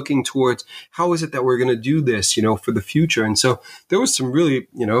 People are looking towards how is it that we're going to do this, for the future. And so there was some really,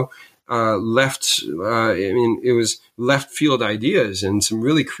 it was left field ideas and some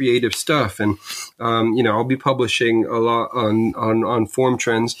really creative stuff. And, I'll be publishing a lot on Form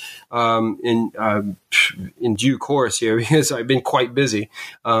Trends in due course here, because I've been quite busy.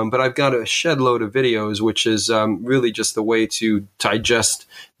 But I've got a shed load of videos, which is really just the way to digest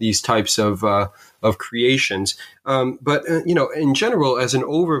these types of creations. But in general, as an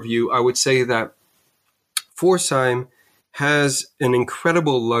overview, I would say that Pforzheim has an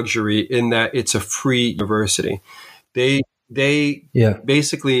incredible luxury in that it's a free university. They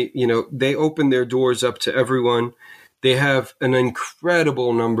basically, they open their doors up to everyone. They have an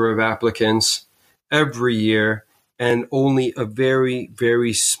incredible number of applicants every year, and only a very,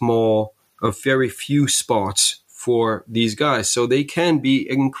 very very few spots for these guys. So they can be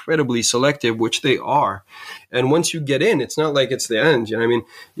incredibly selective, which they are. And once you get in, it's not like it's the end.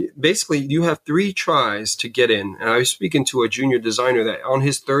 Basically you have 3 tries to get in. And I was speaking to a junior designer that on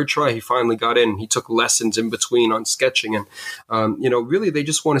his 3rd try, he finally got in. He took lessons in between on sketching. And, really they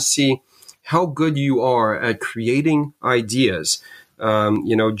just want to see how good you are at creating ideas,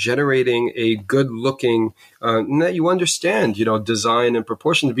 generating a good looking, and that you understand, design and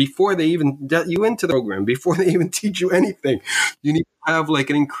proportions before they even get you into the program, before they even teach you anything. You need to have like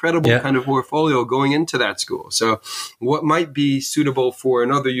an incredible kind of portfolio going into that school. So what might be suitable for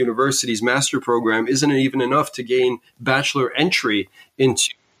another university's master program isn't even enough to gain bachelor entry into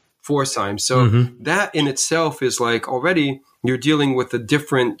Pforzheim. So that in itself is like already you're dealing with a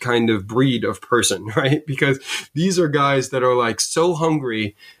different kind of breed of person, right? Because these are guys that are like so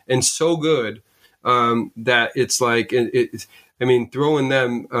hungry and so good that it's like, throwing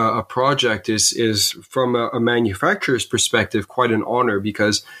them a project is from a manufacturer's perspective quite an honor,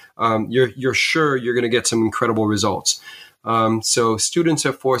 because you're sure you're going to get some incredible results. So students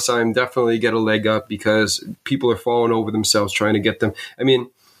at Pforzheim definitely get a leg up, because people are falling over themselves trying to get them.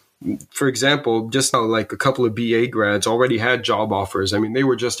 For example, just now, like a couple of BA grads already had job offers. They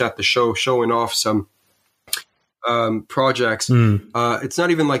were just at the show showing off some projects. It's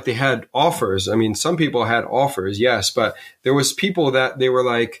not even like they had offers. Some people had offers, yes, but there was people that they were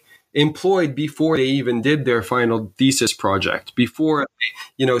like employed before they even did their final thesis project. Before,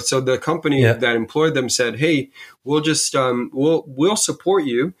 so the company that employed them said, "Hey, we'll just we'll support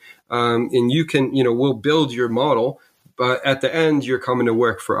you, and you can, we'll build your model. But at the end, you're coming to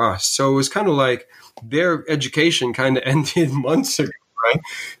work for us." So it was kind of like their education kind of ended months ago, right?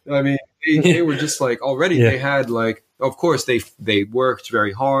 They were just like already they had like, of course, they worked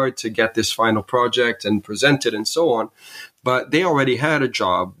very hard to get this final project and present it and so on. But they already had a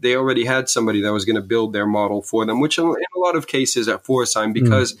job. They already had somebody that was going to build their model for them, which in a lot of cases at Pforzheim,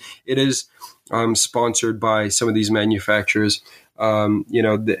 because it is sponsored by some of these manufacturers,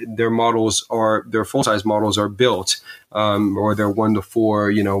 their models are, their full-size models are built, or their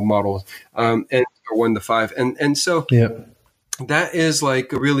 1-to-4, models, and or 1-to-5. And so that is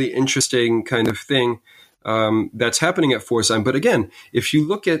like a really interesting kind of thing that's happening at Pforzheim. But again, if you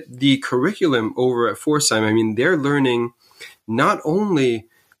look at the curriculum over at Pforzheim, they're learning, not only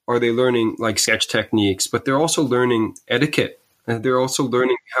are they learning like sketch techniques, but they're also learning etiquette. And they're also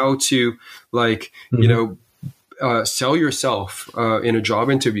learning how to sell yourself in a job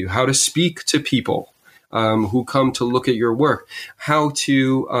interview, how to speak to people who come to look at your work, how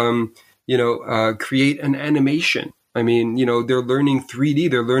to create an animation. I mean, they're learning 3D,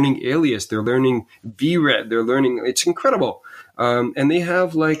 they're learning Alias, they're learning VRED, they're learning. It's incredible, and they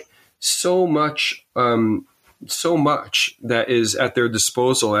have like so much that is at their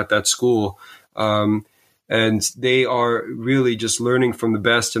disposal at that school. And they are really just learning from the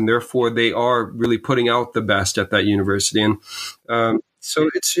best, and therefore they are really putting out the best at that university. And so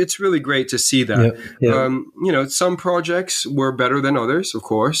it's really great to see that. Yeah. Some projects were better than others, of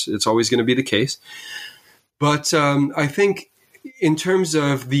course. It's always going to be the case. But I think in terms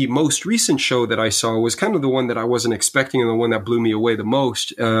of the most recent show that I saw was kind of the one that I wasn't expecting and the one that blew me away the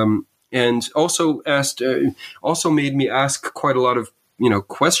most. And also made me ask quite a lot of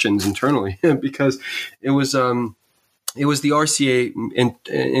questions internally because it was the RCA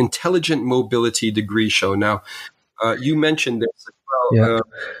Intelligent Mobility Degree Show. Now, you mentioned this as well.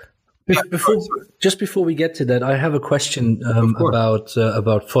 Yeah. Before we get to that, I have a question about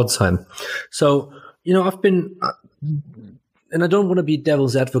Pforzheim. So, I've been, and I don't want to be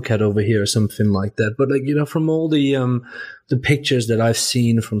devil's advocate over here or something like that, but from all the pictures that I've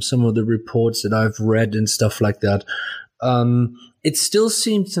seen, from some of the reports that I've read and stuff like that, it still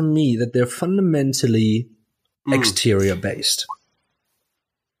seems to me that they're fundamentally exterior based.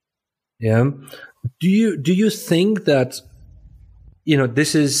 Yeah. Do you think that,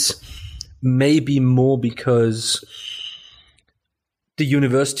 this is maybe more because the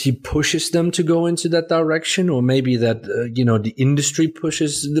university pushes them to go into that direction, or maybe that, the industry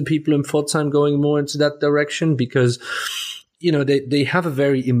pushes the people in Pforzheim going more into that direction because, they have a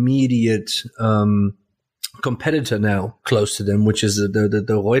very immediate, competitor now close to them, which is the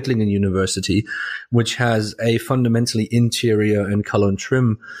Reutlingen University, which has a fundamentally interior and color and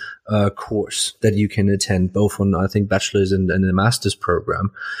trim course that you can attend both on, I think, bachelor's and a master's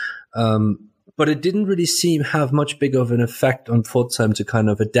program. But it didn't really have much big of an effect on Pforzheim to kind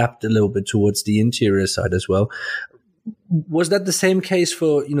of adapt a little bit towards the interior side as well. Was that the same case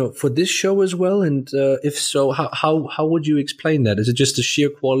for this show as well? And if so, how would you explain that? Is it just the sheer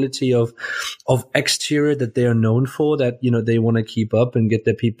quality of exterior that they are known for that they want to keep up and get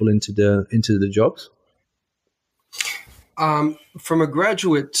their people into the jobs? From a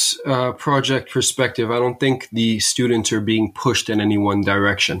graduate project perspective, I don't think the students are being pushed in any one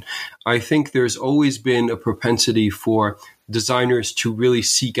direction. I think there's always been a propensity for designers to really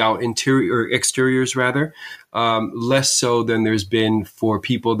seek out exteriors rather, less so than there's been for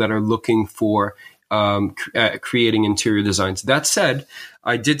people that are looking for creating interior designs. That said,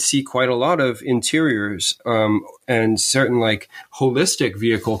 I did see quite a lot of interiors and certain like holistic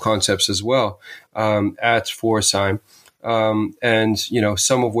vehicle concepts as well at Pforzheim. And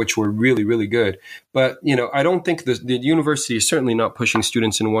some of which were really, really good. But, I don't think the university is certainly not pushing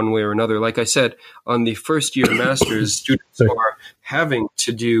students in one way or another. Like I said, on the first year master's, students are having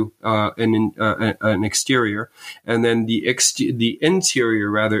to do an exterior, and then the interior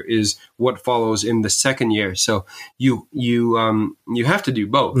rather is what follows in the second year. So you have to do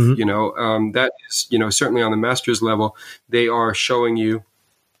both. Mm-hmm. That is certainly on the master's level, they are showing you.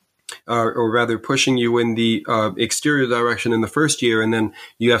 Or rather pushing you in the exterior direction in the first year, and then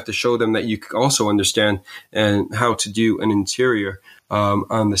you have to show them that you also understand and how to do an interior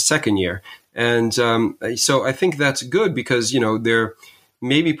on the second year. And so I think that's good because, they're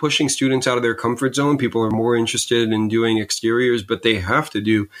maybe pushing students out of their comfort zone. People are more interested in doing exteriors, but they have to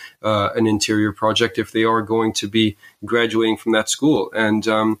do an interior project if they are going to be graduating from that school. And,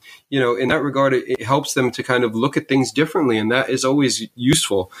 in that regard, it helps them to kind of look at things differently. And that is always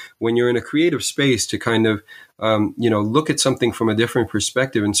useful when you're in a creative space to kind of, look at something from a different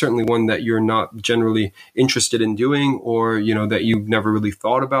perspective, and certainly one that you're not generally interested in doing or, that you've never really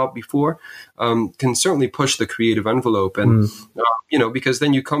thought about before, can certainly push the creative envelope. And, because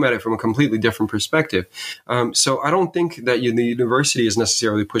then you come at it from a completely different perspective. So I don't think that the university is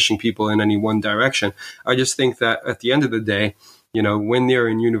necessarily pushing people in any one direction. I just think that at the end of the day, when they're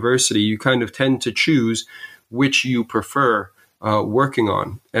in university, you kind of tend to choose which you prefer working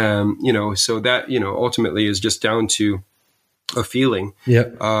on. So that, ultimately is just down to a feeling.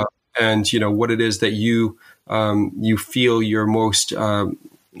 Yeah. And, what it is that you feel you're most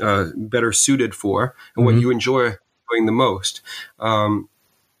better suited for and what you enjoy doing the most.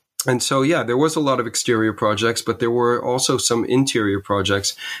 And so, there was a lot of exterior projects, but there were also some interior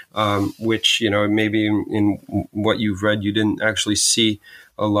projects, which, maybe in what you've read, you didn't actually see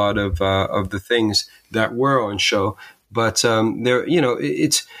a lot of the things that were on show. But there,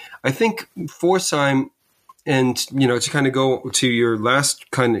 it's, I think Pforzheim, and, to kind of go to your last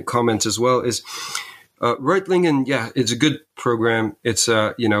kind of comment as well, is Reutlingen, yeah, it's a good program. It's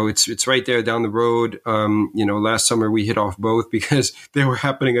it's right there down the road. Last summer we hit off both because they were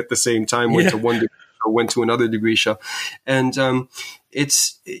happening at the same time. Went to one degree show, went to another degree show, and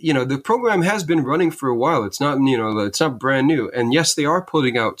it's the program has been running for a while. It's not it's not brand new, and yes, they are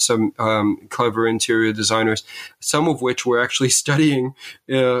putting out some clever interior designers, some of which were actually studying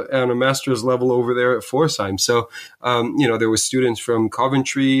on a master's level over there at Pforzheim. So there were students from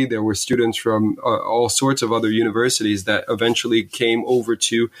Coventry, there were students from all sorts of other universities that eventually came over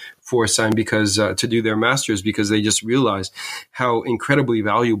to Pforzheim because to do their masters, because they just realized how incredibly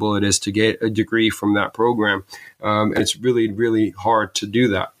valuable it is to get a degree from that program. And it's really, really hard to do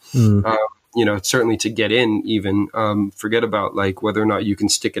that. Certainly to get in, even forget about like whether or not you can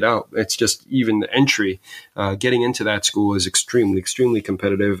stick it out. It's just even the entry, getting into that school is extremely, extremely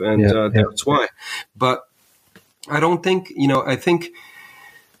competitive, and that's why. But I don't think I think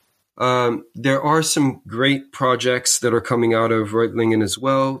there are some great projects that are coming out of Reutlingen as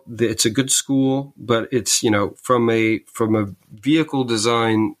well. It's a good school, but it's from a vehicle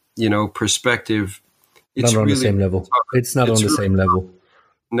design perspective. It's not on really the same level. tough. It's not on the same level.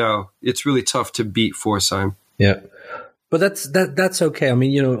 No, it's really tough to beat Pforzheim. Yeah, but that's okay. I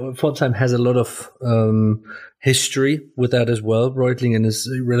mean, Pforzheim has a lot of history with that as well. Reutlingen is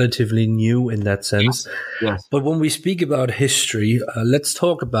relatively new in that sense. Yes. But when we speak about history, let's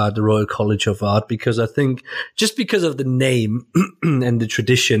talk about the Royal College of Art, because I think just because of the name and the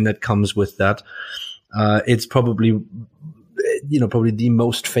tradition that comes with that, it's probably the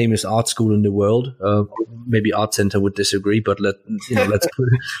most famous art school in the world. Maybe Art Center would disagree, but let's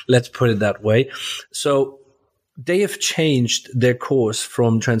put it that way. So they have changed their course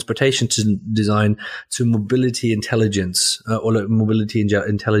from transportation to design to mobility intelligence or mobility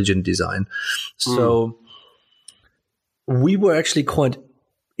intelligent design. So we were actually quite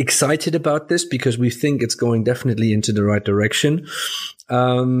excited about this because we think it's going definitely into the right direction.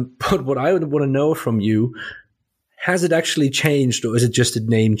 But what I would want to know from you, has it actually changed, or is it just a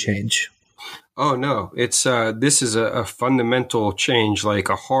name change? Oh no, it's this is a fundamental change, like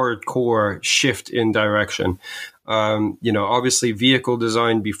a hardcore shift in direction. Obviously vehicle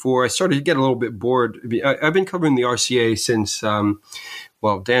design before, I started to get a little bit bored. I've been covering the RCA since,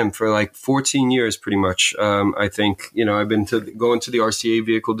 for like 14 years, pretty much. I think, I've been going to the RCA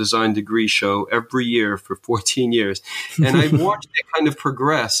vehicle design degree show every year for 14 years. And I've watched it kind of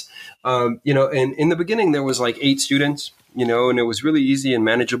progress. And in the beginning, there was like 8 students, and it was really easy and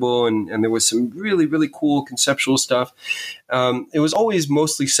manageable. And there was some really, really cool conceptual stuff. It was always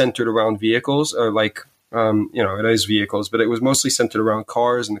mostly centered around vehicles, or it is vehicles, but it was mostly centered around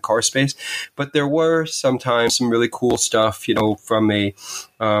cars and the car space. But there were sometimes some really cool stuff, from a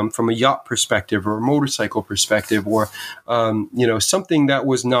yacht perspective or a motorcycle perspective, or, something that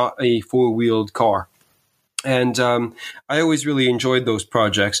was not a 4-wheeled car. And I always really enjoyed those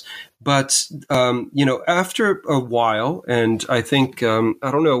projects. But, after a while, and I think, I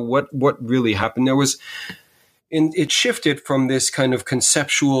don't know what really happened, it shifted from this kind of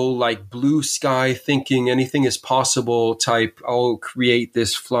conceptual, like blue sky thinking, anything is possible type, I'll create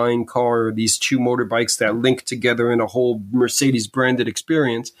this flying car, or these 2 motorbikes that link together in a whole Mercedes branded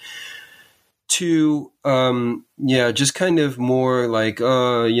experience, to, just kind of more like,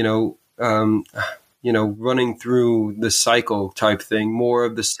 running through the cycle type thing, more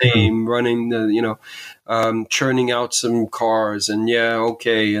of the same, running the, churning out some cars and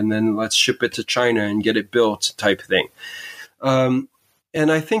and then let's ship it to China and get it built type thing. And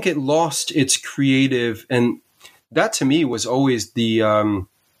I think it lost its creative, and that to me was always the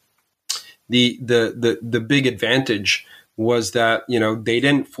big advantage, was that, they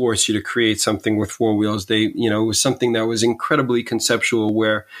didn't force you to create something with 4 wheels. They, it was something that was incredibly conceptual,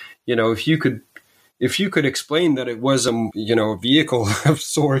 where, if you could explain that it was a vehicle of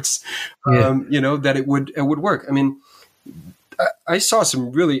sorts, that it would work. I mean, I saw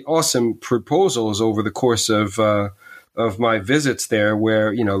some really awesome proposals over the course of my visits there,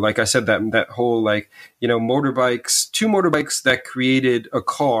 where, like I said, that whole, motorbikes, 2 motorbikes that created a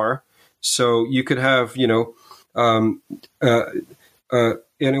car. So you could have,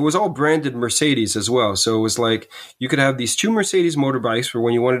 and it was all branded Mercedes as well. So it was like you could have these 2 Mercedes motorbikes for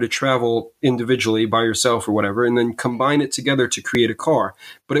when you wanted to travel individually by yourself or whatever, and then combine it together to create a car.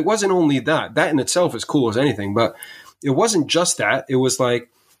 But it wasn't only that. That in itself is cool as anything. But it wasn't just that. It was like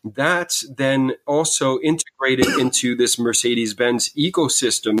that then also integrated into this Mercedes-Benz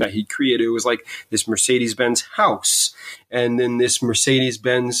ecosystem that he created. It was like this Mercedes-Benz house, and then this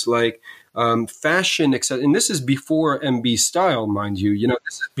Mercedes-Benz fashion, and this is before MB style, mind you.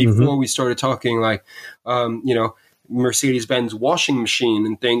 This is before we started talking Mercedes-Benz washing machine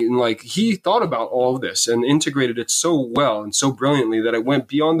and thing. And like, he thought about all of this and integrated it so well and so brilliantly that it went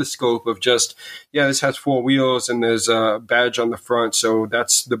beyond the scope of just, yeah, this has 4 wheels and there's a badge on the front, so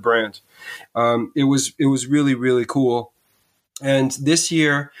that's the brand. It was really, really cool. And this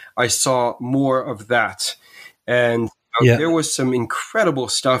year I saw more of that. And there was some incredible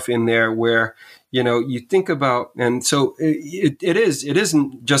stuff in there where, you know, you think about, and so it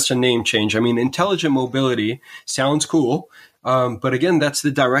isn't just a name change. I mean, intelligent mobility sounds cool. But again, that's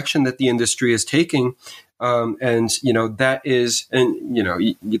the direction that the industry is taking. And, you know, that is, and, you know,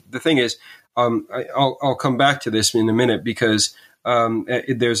 the thing is, I'll come back to this in a minute because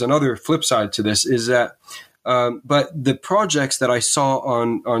there's another flip side to this is that, but the projects that I saw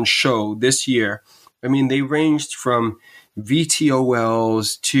on show this year, I mean, they ranged from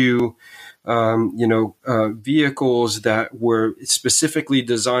VTOLs to, vehicles that were specifically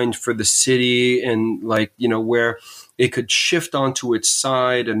designed for the city and like, you know, where it could shift onto its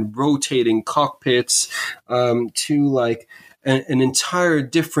side and rotating cockpits, to like an entire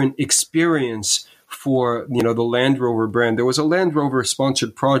different experience for, you know, the Land Rover brand. There was a Land Rover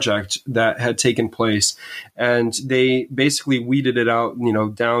sponsored project that had taken place, and they basically weeded it out, you know,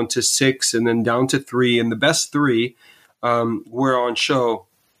 down to 6 and then down to 3, and the best 3 were on show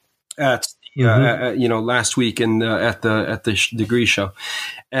at last week at the Degree Show,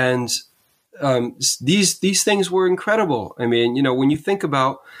 and these things were incredible. I mean, you know, when you think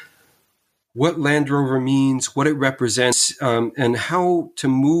about what Land Rover means, what it represents, and how to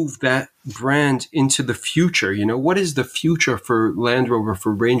move that brand into the future. You know, what is the future for Land Rover,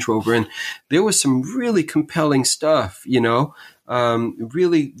 for Range Rover? And there was some really compelling stuff, you know,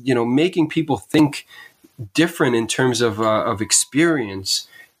 really, you know, making people think different in terms of experience.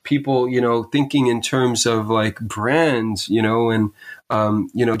 People, you know, thinking in terms of like brands, you know, and,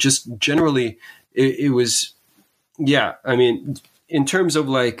 you know, just generally it was, yeah, I mean, in terms of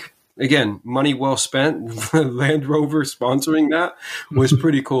like, again, money well spent, Land Rover sponsoring that was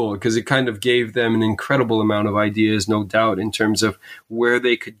pretty cool because it kind of gave them an incredible amount of ideas, no doubt, in terms of where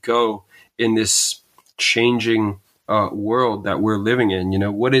they could go in this changing world that we're living in. You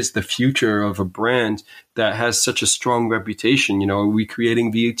know, what is the future of a brand that has such a strong reputation? You know, are we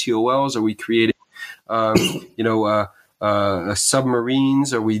creating VTOLs? Are we creating,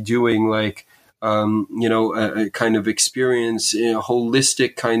 submarines? Are we doing like, a kind of experience, a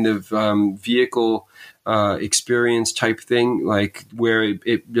holistic kind of vehicle experience type thing, like where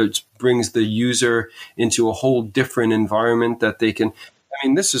it brings the user into a whole different environment that they can. I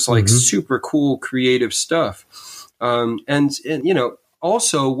mean, this is like super cool, creative stuff. And you know,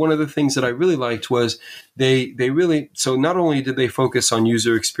 also one of the things that I really liked was they really, so not only did they focus on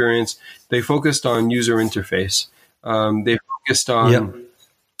user experience, they focused on user interface.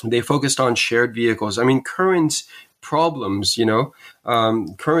 They focused on shared vehicles. I mean, current problems, you know,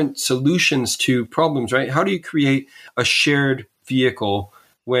 current solutions to problems, right? How do you create a shared vehicle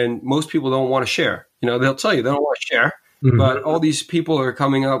when most people don't want to share? You know, they'll tell you they don't want to share, but all these people are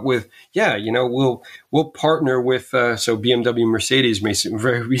coming up with, yeah, you know, we'll partner with, so BMW, Mercedes,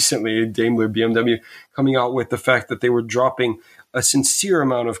 very recently, Daimler, BMW, coming out with the fact that they were dropping a sincere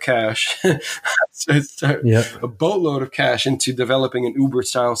amount of cash, a boatload of cash into developing an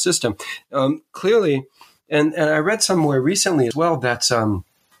Uber-style system. Clearly, and I read somewhere recently as well that,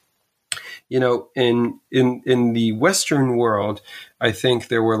 you know, in the Western world, I think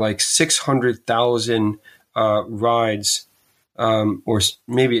there were like 600,000 rides, or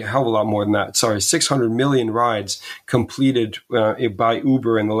maybe a hell of a lot more than that. 600 million rides completed by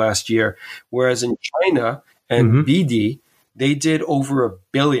Uber in the last year, whereas in China and BD, they did over 1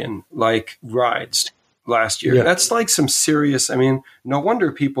 billion like rides last year. Yeah. That's like some serious, I mean, no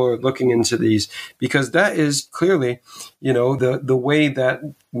wonder people are looking into these, because that is clearly, you know, the way that,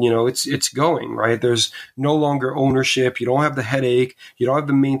 you know, it's going, right? There's no longer ownership. You don't have the headache. You don't have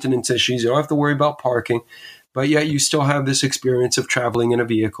the maintenance issues. You don't have to worry about parking, but yet you still have this experience of traveling in a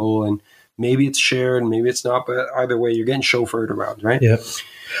vehicle, and maybe it's shared and maybe it's not, but either way, you're getting chauffeured around, right? Yeah.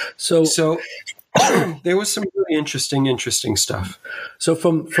 So there was some really interesting stuff. So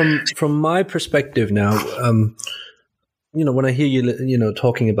from my perspective now, you know, when I hear you, you know,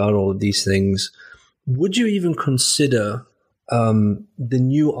 talking about all of these things, would you even consider the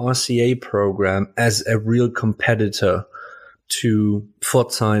new RCA program as a real competitor to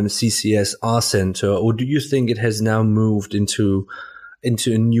Pforzheim, CCS, R-Center, or do you think it has now moved into a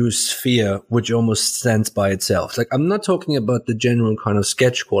new sphere which almost stands by itself? Like, I'm not talking about the general kind of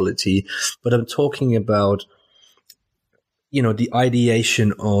sketch quality, but I'm talking about the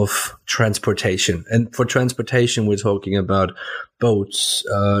ideation of transportation. And for transportation, we're talking about boats,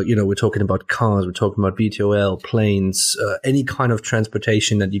 we're talking about cars, we're talking about VTOL, planes, any kind of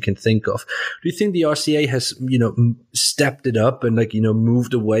transportation that you can think of. Do you think the RCA has, stepped it up and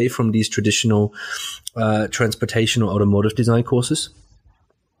moved away from these traditional transportation or automotive design courses?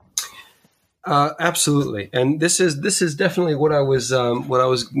 Absolutely, and this is definitely what I was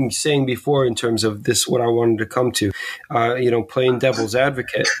saying before in terms of this. What I wanted to come to, playing devil's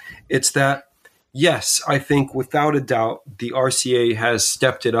advocate. It's that yes, I think without a doubt the RCA has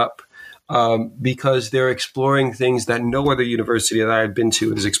stepped it up because they're exploring things that no other university that I've been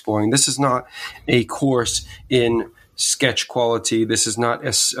to is exploring. This is not a course in sketch quality. This is not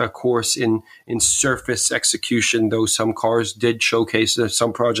a course in surface execution, though some cars did showcase,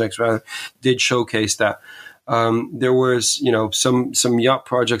 some projects rather did showcase that. There was, some yacht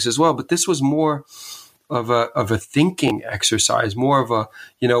projects as well, but this was more of a thinking exercise, more of a,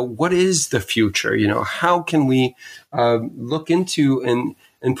 what is the future? How can we look into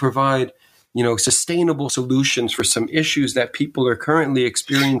and provide sustainable solutions for some issues that people are currently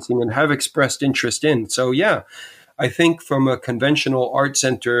experiencing and have expressed interest in. So yeah, I think from a conventional art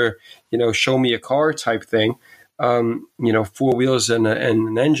center, show me a car type thing, 4 wheels and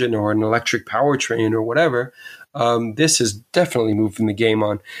an engine or an electric powertrain or whatever, this is definitely moving the game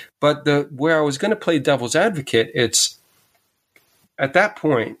on. But where I was going to play devil's advocate, it's at that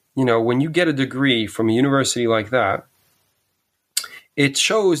point, when you get a degree from a university like that, it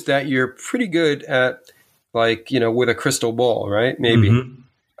shows that you're pretty good at, with a crystal ball, right? Maybe. Mm-hmm.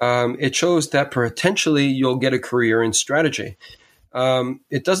 It shows that potentially you'll get a career in strategy.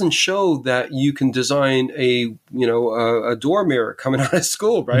 It doesn't show that you can design a door mirror coming out of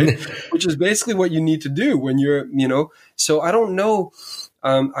school, right? Which is basically what you need to do when you're, So I don't know.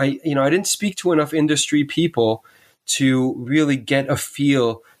 I didn't speak to enough industry people to really get a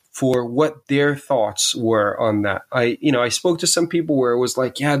feel for what their thoughts were on that. I spoke to some people where it was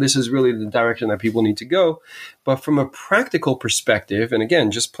like, yeah, this is really the direction that people need to go. But from a practical perspective, and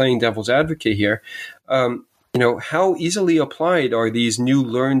again, just playing devil's advocate here, how easily applied are these new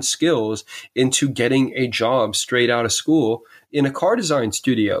learned skills into getting a job straight out of school in a car design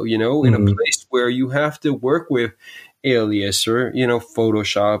studio, in a place where you have to work with Alias or,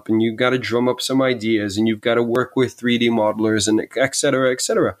 Photoshop, and you've got to drum up some ideas and you've got to work with 3D modelers and et cetera, et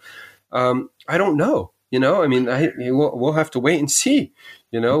cetera. I don't know, we'll have to wait and see.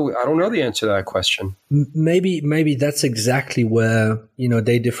 I don't know the answer to that question. Maybe that's exactly where,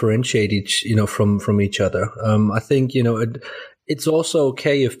 they differentiate from each other. I think, it's also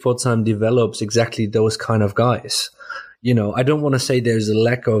okay if Potsdam develops exactly those kind of guys. I don't want to say there's a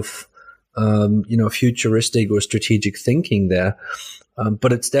lack of, futuristic or strategic thinking there.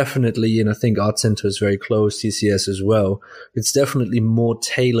 But it's definitely, and I think Art Center is very close, TCS as well. It's definitely more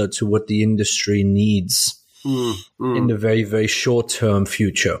tailored to what the industry needs in the very, very short-term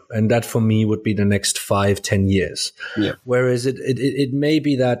future. And that for me would be the next 5-10 years. Yeah. Whereas it may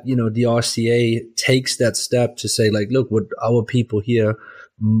be that, the RCA takes that step to say like, look, what our people here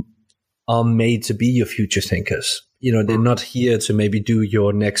are made to be your future thinkers. They're not here to maybe do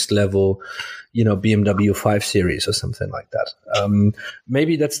your next level, BMW 5 Series or something like that.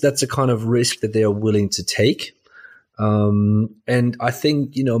 Maybe that's a kind of risk that they are willing to take. And I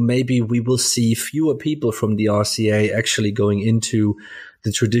think, maybe we will see fewer people from the RCA actually going into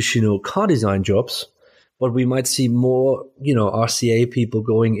the traditional car design jobs, but we might see more, RCA people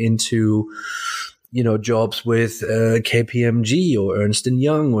going into, jobs with KPMG or Ernst &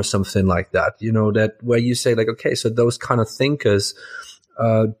 Young or something like that, that where you say like, okay, so those kind of thinkers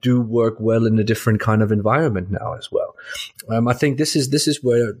do work well in a different kind of environment now as well. I think this is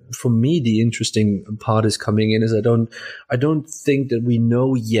where, for me, the interesting part is coming in. Is I don't think that we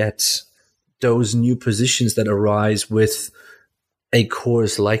know yet those new positions that arise with a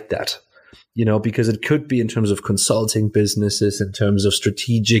course like that. Because it could be in terms of consulting businesses, in terms of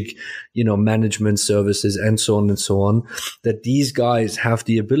strategic, management services and so on, that these guys have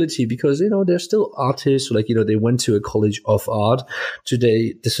the ability because, they're still artists, like, they went to a college of art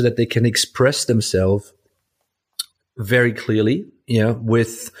today so that they can express themselves very clearly,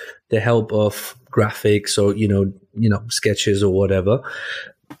 with the help of graphics or, sketches or whatever.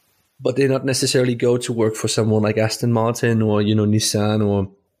 But they not necessarily go to work for someone like Aston Martin or, Nissan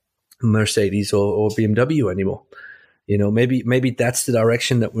or Mercedes or BMW anymore. Maybe that's the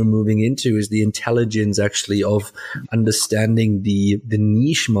direction that we're moving into, is the intelligence actually of understanding the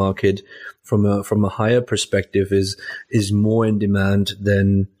niche market from a higher perspective is more in demand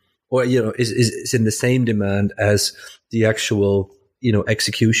than, or is in the same demand as the actual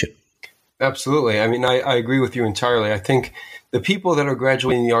execution. Absolutely. I mean, I agree with you entirely. I think the people that are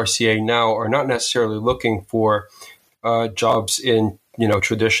graduating the RCA now are not necessarily looking for jobs in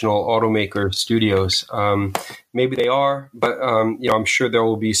traditional automaker studios. Maybe they are, but I'm sure there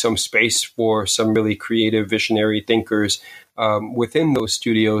will be some space for some really creative, visionary thinkers within those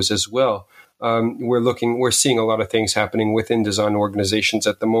studios as well. We're seeing a lot of things happening within design organizations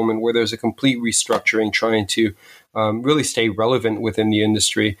at the moment, where there's a complete restructuring, trying to really stay relevant within the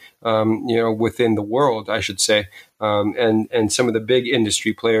industry, within the world, I should say. And some of the big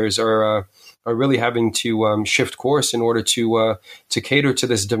industry players are really having to shift course in order to cater to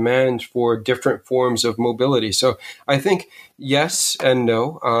this demand for different forms of mobility. So I think yes and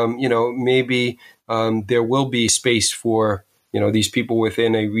no. Maybe there will be space for these people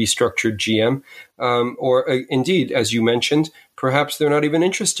within a restructured GM, or indeed, as you mentioned, perhaps they're not even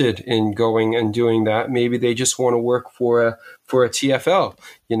interested in going and doing that. Maybe they just want to work for a TFL,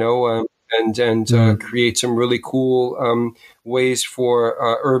 and create some really cool ways for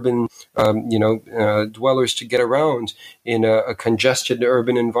urban, dwellers to get around in a congested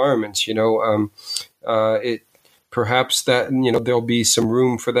urban environment. Perhaps that there'll be some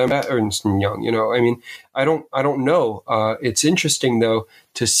room for them at Ernst & Young. I mean, I don't know. It's interesting though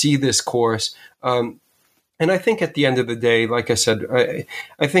to see this course. And I think at the end of the day, like I said,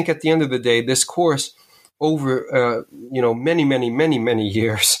 I think at the end of the day, this course over many, many, many, many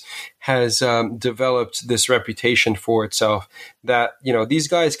years has developed this reputation for itself that these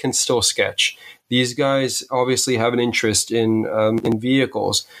guys can still sketch. These guys obviously have an interest in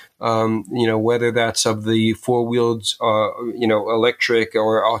vehicles, whether that's of the four-wheeled, electric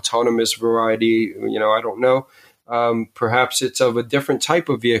or autonomous variety. I don't know. Perhaps it's of a different type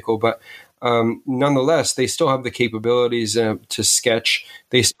of vehicle, but nonetheless, they still have the capabilities to sketch.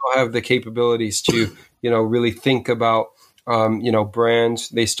 They still have the capabilities to, really think about, brands.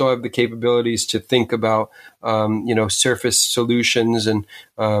 They still have the capabilities to think about, surface solutions and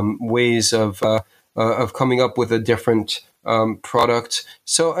ways of coming up with a different product.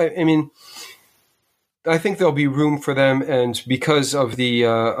 So, I mean, I think there'll be room for them, and because of the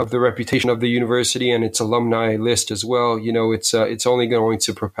reputation of the university and its alumni list as well, it's only going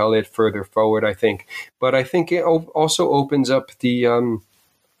to propel it further forward, I think. But I think it also opens up the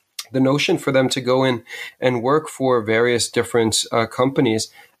notion for them to go in and work for various different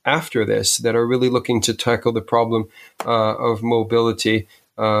companies after this that are really looking to tackle the problem of mobility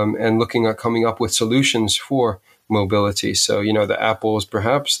and looking at coming up with solutions for mobility. So, the Apples,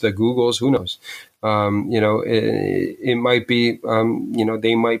 perhaps the Googles, who knows? It might be,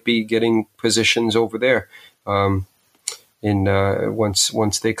 they might be getting positions over there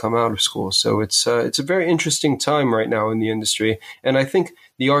once they come out of school. So it's a very interesting time right now in the industry. And I think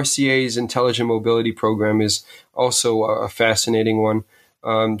the RCA's Intelligent Mobility Program is also a fascinating one,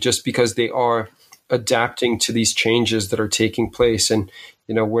 just because they are adapting to these changes that are taking place. And,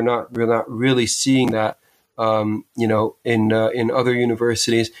 we're not really seeing that, in other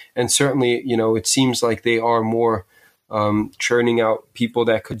universities. And certainly, it seems like they are more churning out people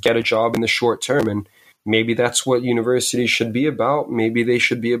that could get a job in the short term. And maybe that's what universities should be about. Maybe they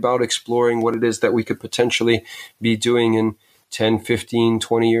should be about exploring what it is that we could potentially be doing in 10, 15,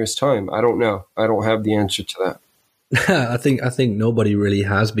 20 years' time. I don't know. I don't have the answer to that. I think nobody really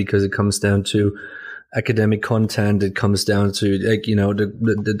has, because it comes down to academic content. It comes down to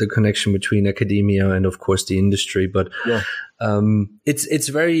the connection between academia and of course the industry. But yeah. It's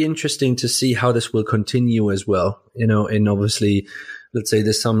very interesting to see how this will continue as well. And obviously, let's say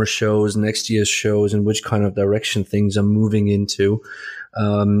the summer shows, next year's shows, and which kind of direction things are moving into.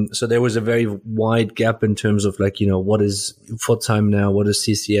 So there was a very wide gap in terms of what is Pforzheim now, what is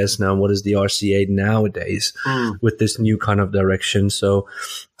CCS now, what is the RCA nowadays with this new kind of direction. So,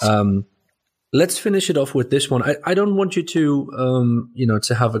 let's finish it off with this one. I don't want you to,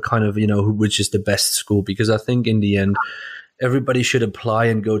 to have a kind of, which is the best school, because I think in the end, everybody should apply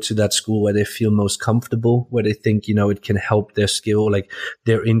and go to that school where they feel most comfortable, where they think, it can help their skill, like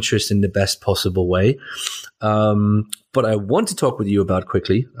their interest in the best possible way. But I want to talk with you about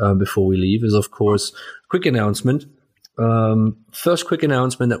quickly, before we leave, is of course, quick announcement. First quick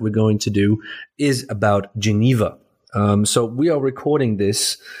announcement that we're going to do is about Geneva. So we are recording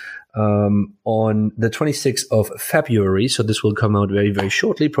this on the 26th of February. So this will come out very, very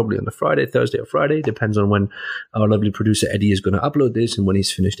shortly, probably on a Friday, Thursday or Friday. Depends on when our lovely producer Eddie is going to upload this and when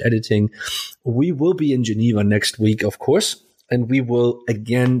he's finished editing. We will be in Geneva next week, of course, and we will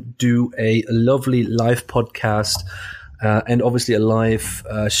again do a lovely live podcast and obviously a live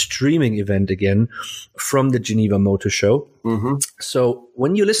streaming event again from the Geneva Motor Show. Mm-hmm. So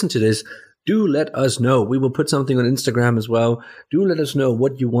when you listen to this, do let us know. We will put something on Instagram as well. Do let us know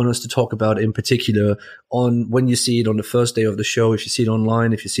what you want us to talk about in particular on when you see it on the first day of the show, if you see it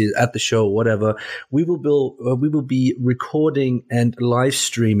online, if you see it at the show, whatever. We will be recording and live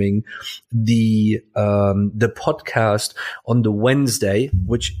streaming the podcast on the Wednesday,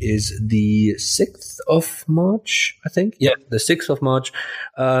 which is the 6th of March, I think. Yeah, the 6th of March,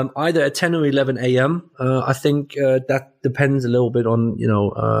 either at 10 or 11 a.m. I think that depends a little bit on,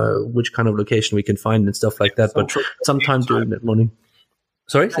 which kind of location we can find and stuff like that. But sometime during that morning.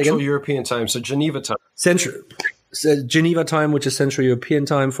 Sorry? Central European time, so Geneva time. Geneva time, which is Central European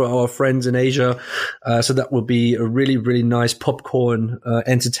time for our friends in Asia. So that will be a really, really nice popcorn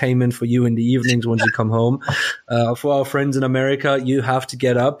entertainment for you in the evenings once you come home. For our friends in America, you have to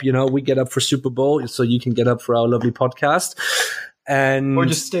get up. We get up for Super Bowl, so you can get up for our lovely podcast. Or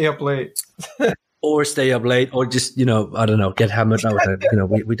just stay up late. Or stay up late, or just I don't know, get hammered out.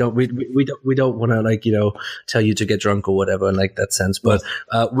 We don't want to tell you to get drunk or whatever in like that sense. But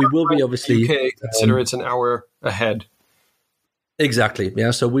we will be obviously UK consider it's an hour ahead. Exactly. Yeah.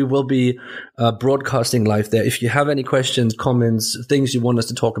 So we will be broadcasting live there. If you have any questions, comments, things you want us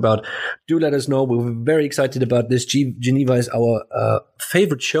to talk about, do let us know. We're very excited about this. Geneva is our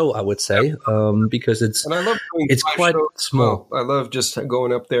favorite show, I would say, because it's quite small. I love just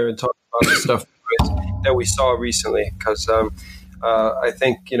going up there and talking about the stuff that we saw recently, because I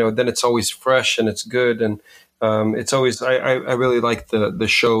think then it's always fresh and it's good, and it's always I really like the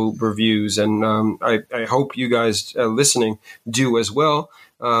show reviews, and I hope you guys listening do as well.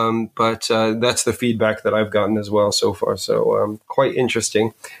 But that's the feedback that I've gotten as well so far. So quite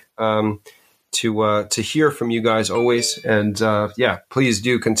interesting to hear from you guys always, and please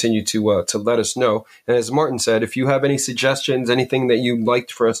do continue to let us know. And as Martin said, if you have any suggestions, anything that you'd like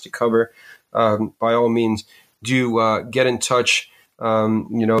for us to cover, by all means, do get in touch.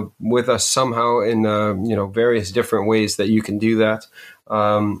 With us somehow in various different ways that you can do that.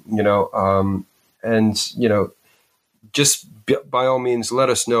 Just by all means, let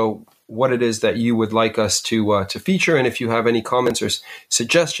us know what it is that you would like us to feature, and if you have any comments or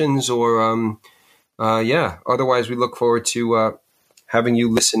suggestions, or otherwise we look forward to having you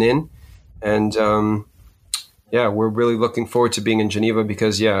listen in, and we're really looking forward to being in Geneva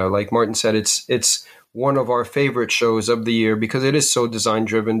because like Martin said, it's one of our favorite shows of the year because it is so design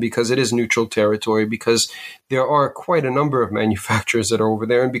driven, because it is neutral territory, because there are quite a number of manufacturers that are over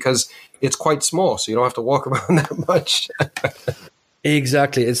there, and because it's quite small, so you don't have to walk around that much.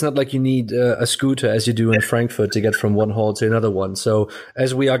 Exactly. It's not like you need a scooter as you do in Frankfurt to get from one hall to another one. So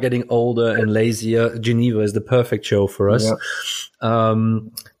as we are getting older and lazier, Geneva is the perfect show for us. Yeah.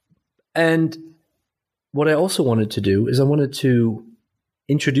 And what I also wanted to do is I wanted to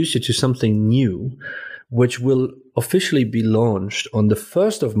introduce you to something new, which will officially be launched on the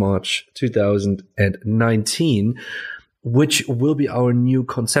 1st of March 2019, which will be our new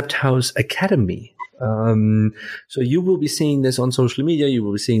Concept House Academy. So you will be seeing this on social media. You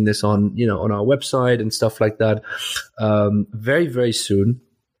will be seeing this on our website and stuff like that very, very soon.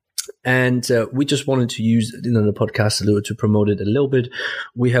 And we just wanted to use the podcast to promote it a little bit.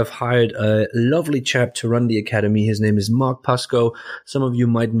 We have hired a lovely chap to run the academy. His name is Mark Pasco. Some of you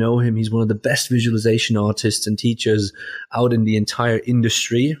might know him. He's one of the best visualization artists and teachers out in the entire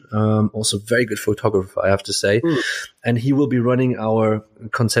industry. Also very good photographer, I have to say. And he will be running our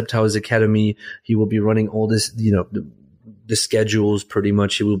Concept House Academy. He will be running all this, the schedules pretty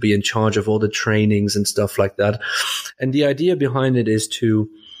much. He will be in charge of all the trainings and stuff like that. And the idea behind it is to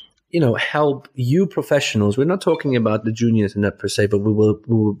help you professionals. We're not talking about the juniors in that per se, but we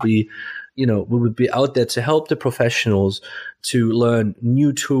will be out there to help the professionals to learn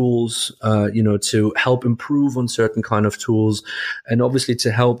new tools, to help improve on certain kind of tools, and obviously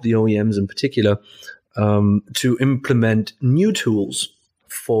to help the OEMs in particular, to implement new tools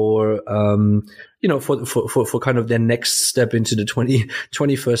for kind of their next step into the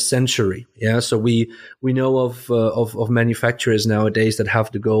 21st century. Yeah. So we know of manufacturers nowadays that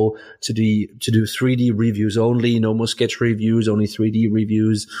have to go to do 3D reviews only, no more sketch reviews, only 3D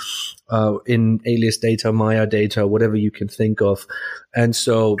reviews, in Alias data, Maya data, whatever you can think of. And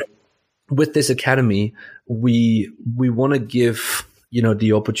so with this academy, we want to give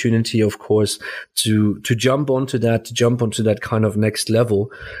the opportunity, of course, to jump onto that kind of next level.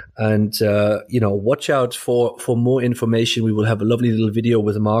 And, watch out for more information. We will have a lovely little video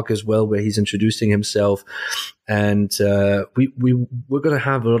with Mark as well, where he's introducing himself. And, we're going to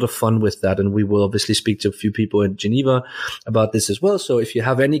have a lot of fun with that. And we will obviously speak to a few people in Geneva about this as well. So if you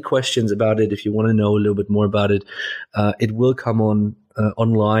have any questions about it, if you want to know a little bit more about it, it will come on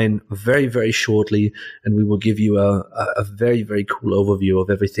online very, very shortly, and we will give you a very, very cool overview of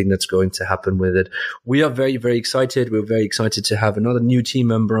everything that's going to happen with it. We are very, very excited. We're very excited to have another new team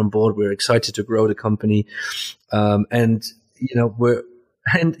member on board. We're excited to grow the company, and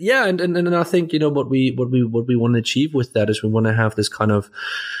I think what we want to achieve with that is we want to have this kind of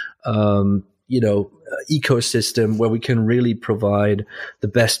ecosystem where we can really provide the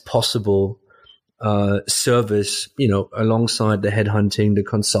best possible service, alongside the headhunting, the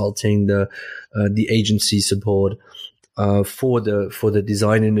consulting, the agency support for the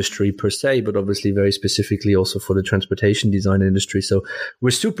design industry per se, but obviously very specifically also for the transportation design industry. So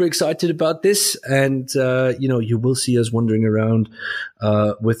we're super excited about this, and you will see us wandering around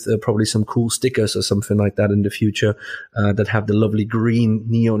with probably some cool stickers or something like that in the future that have the lovely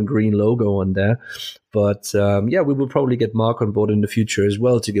neon green logo on there. But we will probably get Mark on board in the future as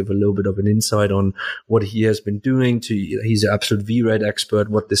well to give a little bit of an insight on what he has been doing. He's an absolute VRED expert,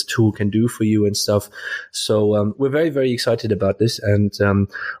 what this tool can do for you and stuff. So we're very, very excited about this, and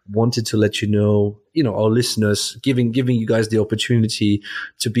wanted to let you know, our listeners, giving you guys the opportunity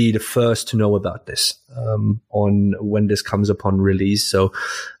to be the first to know about this on when this comes upon release. So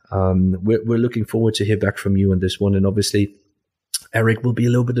we're looking forward to hear back from you on this one, and obviously Eric will be a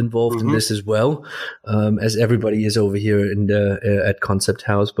little bit involved in this as well, as everybody is over here at Concept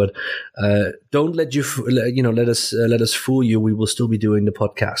House. But don't let let us fool you. We will still be doing the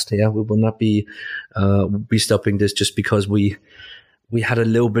podcast. Yeah, we will not be stopping this just because we had a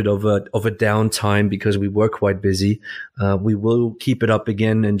little bit of a downtime because we were quite busy. We will keep it up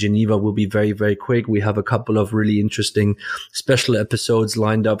again, and Geneva will be very, very quick. We have a couple of really interesting special episodes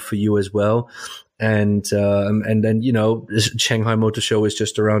lined up for you as well. And then, the Shanghai Motor Show is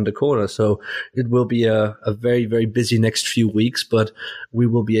just around the corner. So it will be a very, very busy next few weeks, but we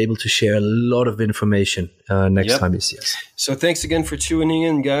will be able to share a lot of information next time you see us. So thanks again for tuning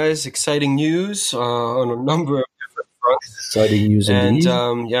in, guys. Exciting news on a number of different fronts. Exciting news indeed.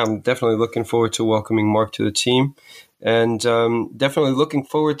 And I'm definitely looking forward to welcoming Mark to the team. And definitely looking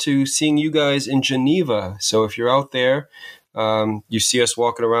forward to seeing you guys in Geneva. So if you're out there, you see us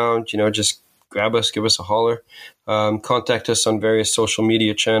walking around, just grab us, give us a holler. Contact us on various social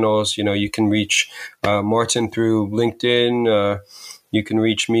media channels. You can reach Martin through LinkedIn. You can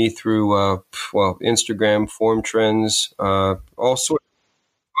reach me through Instagram, Form Trends, all sorts.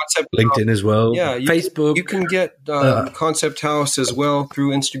 Concept LinkedIn as well. Yeah, Facebook. You can get Concept House as well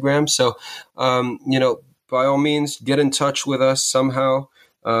through Instagram. So, by all means, get in touch with us somehow.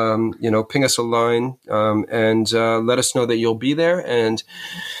 Ping us a line and let us know that you'll be there, and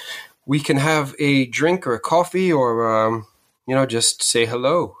we can have a drink or a coffee or, just say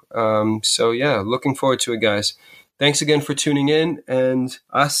hello. Looking forward to it, guys. Thanks again for tuning in, and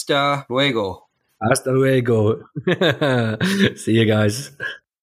hasta luego. Hasta luego. See you guys.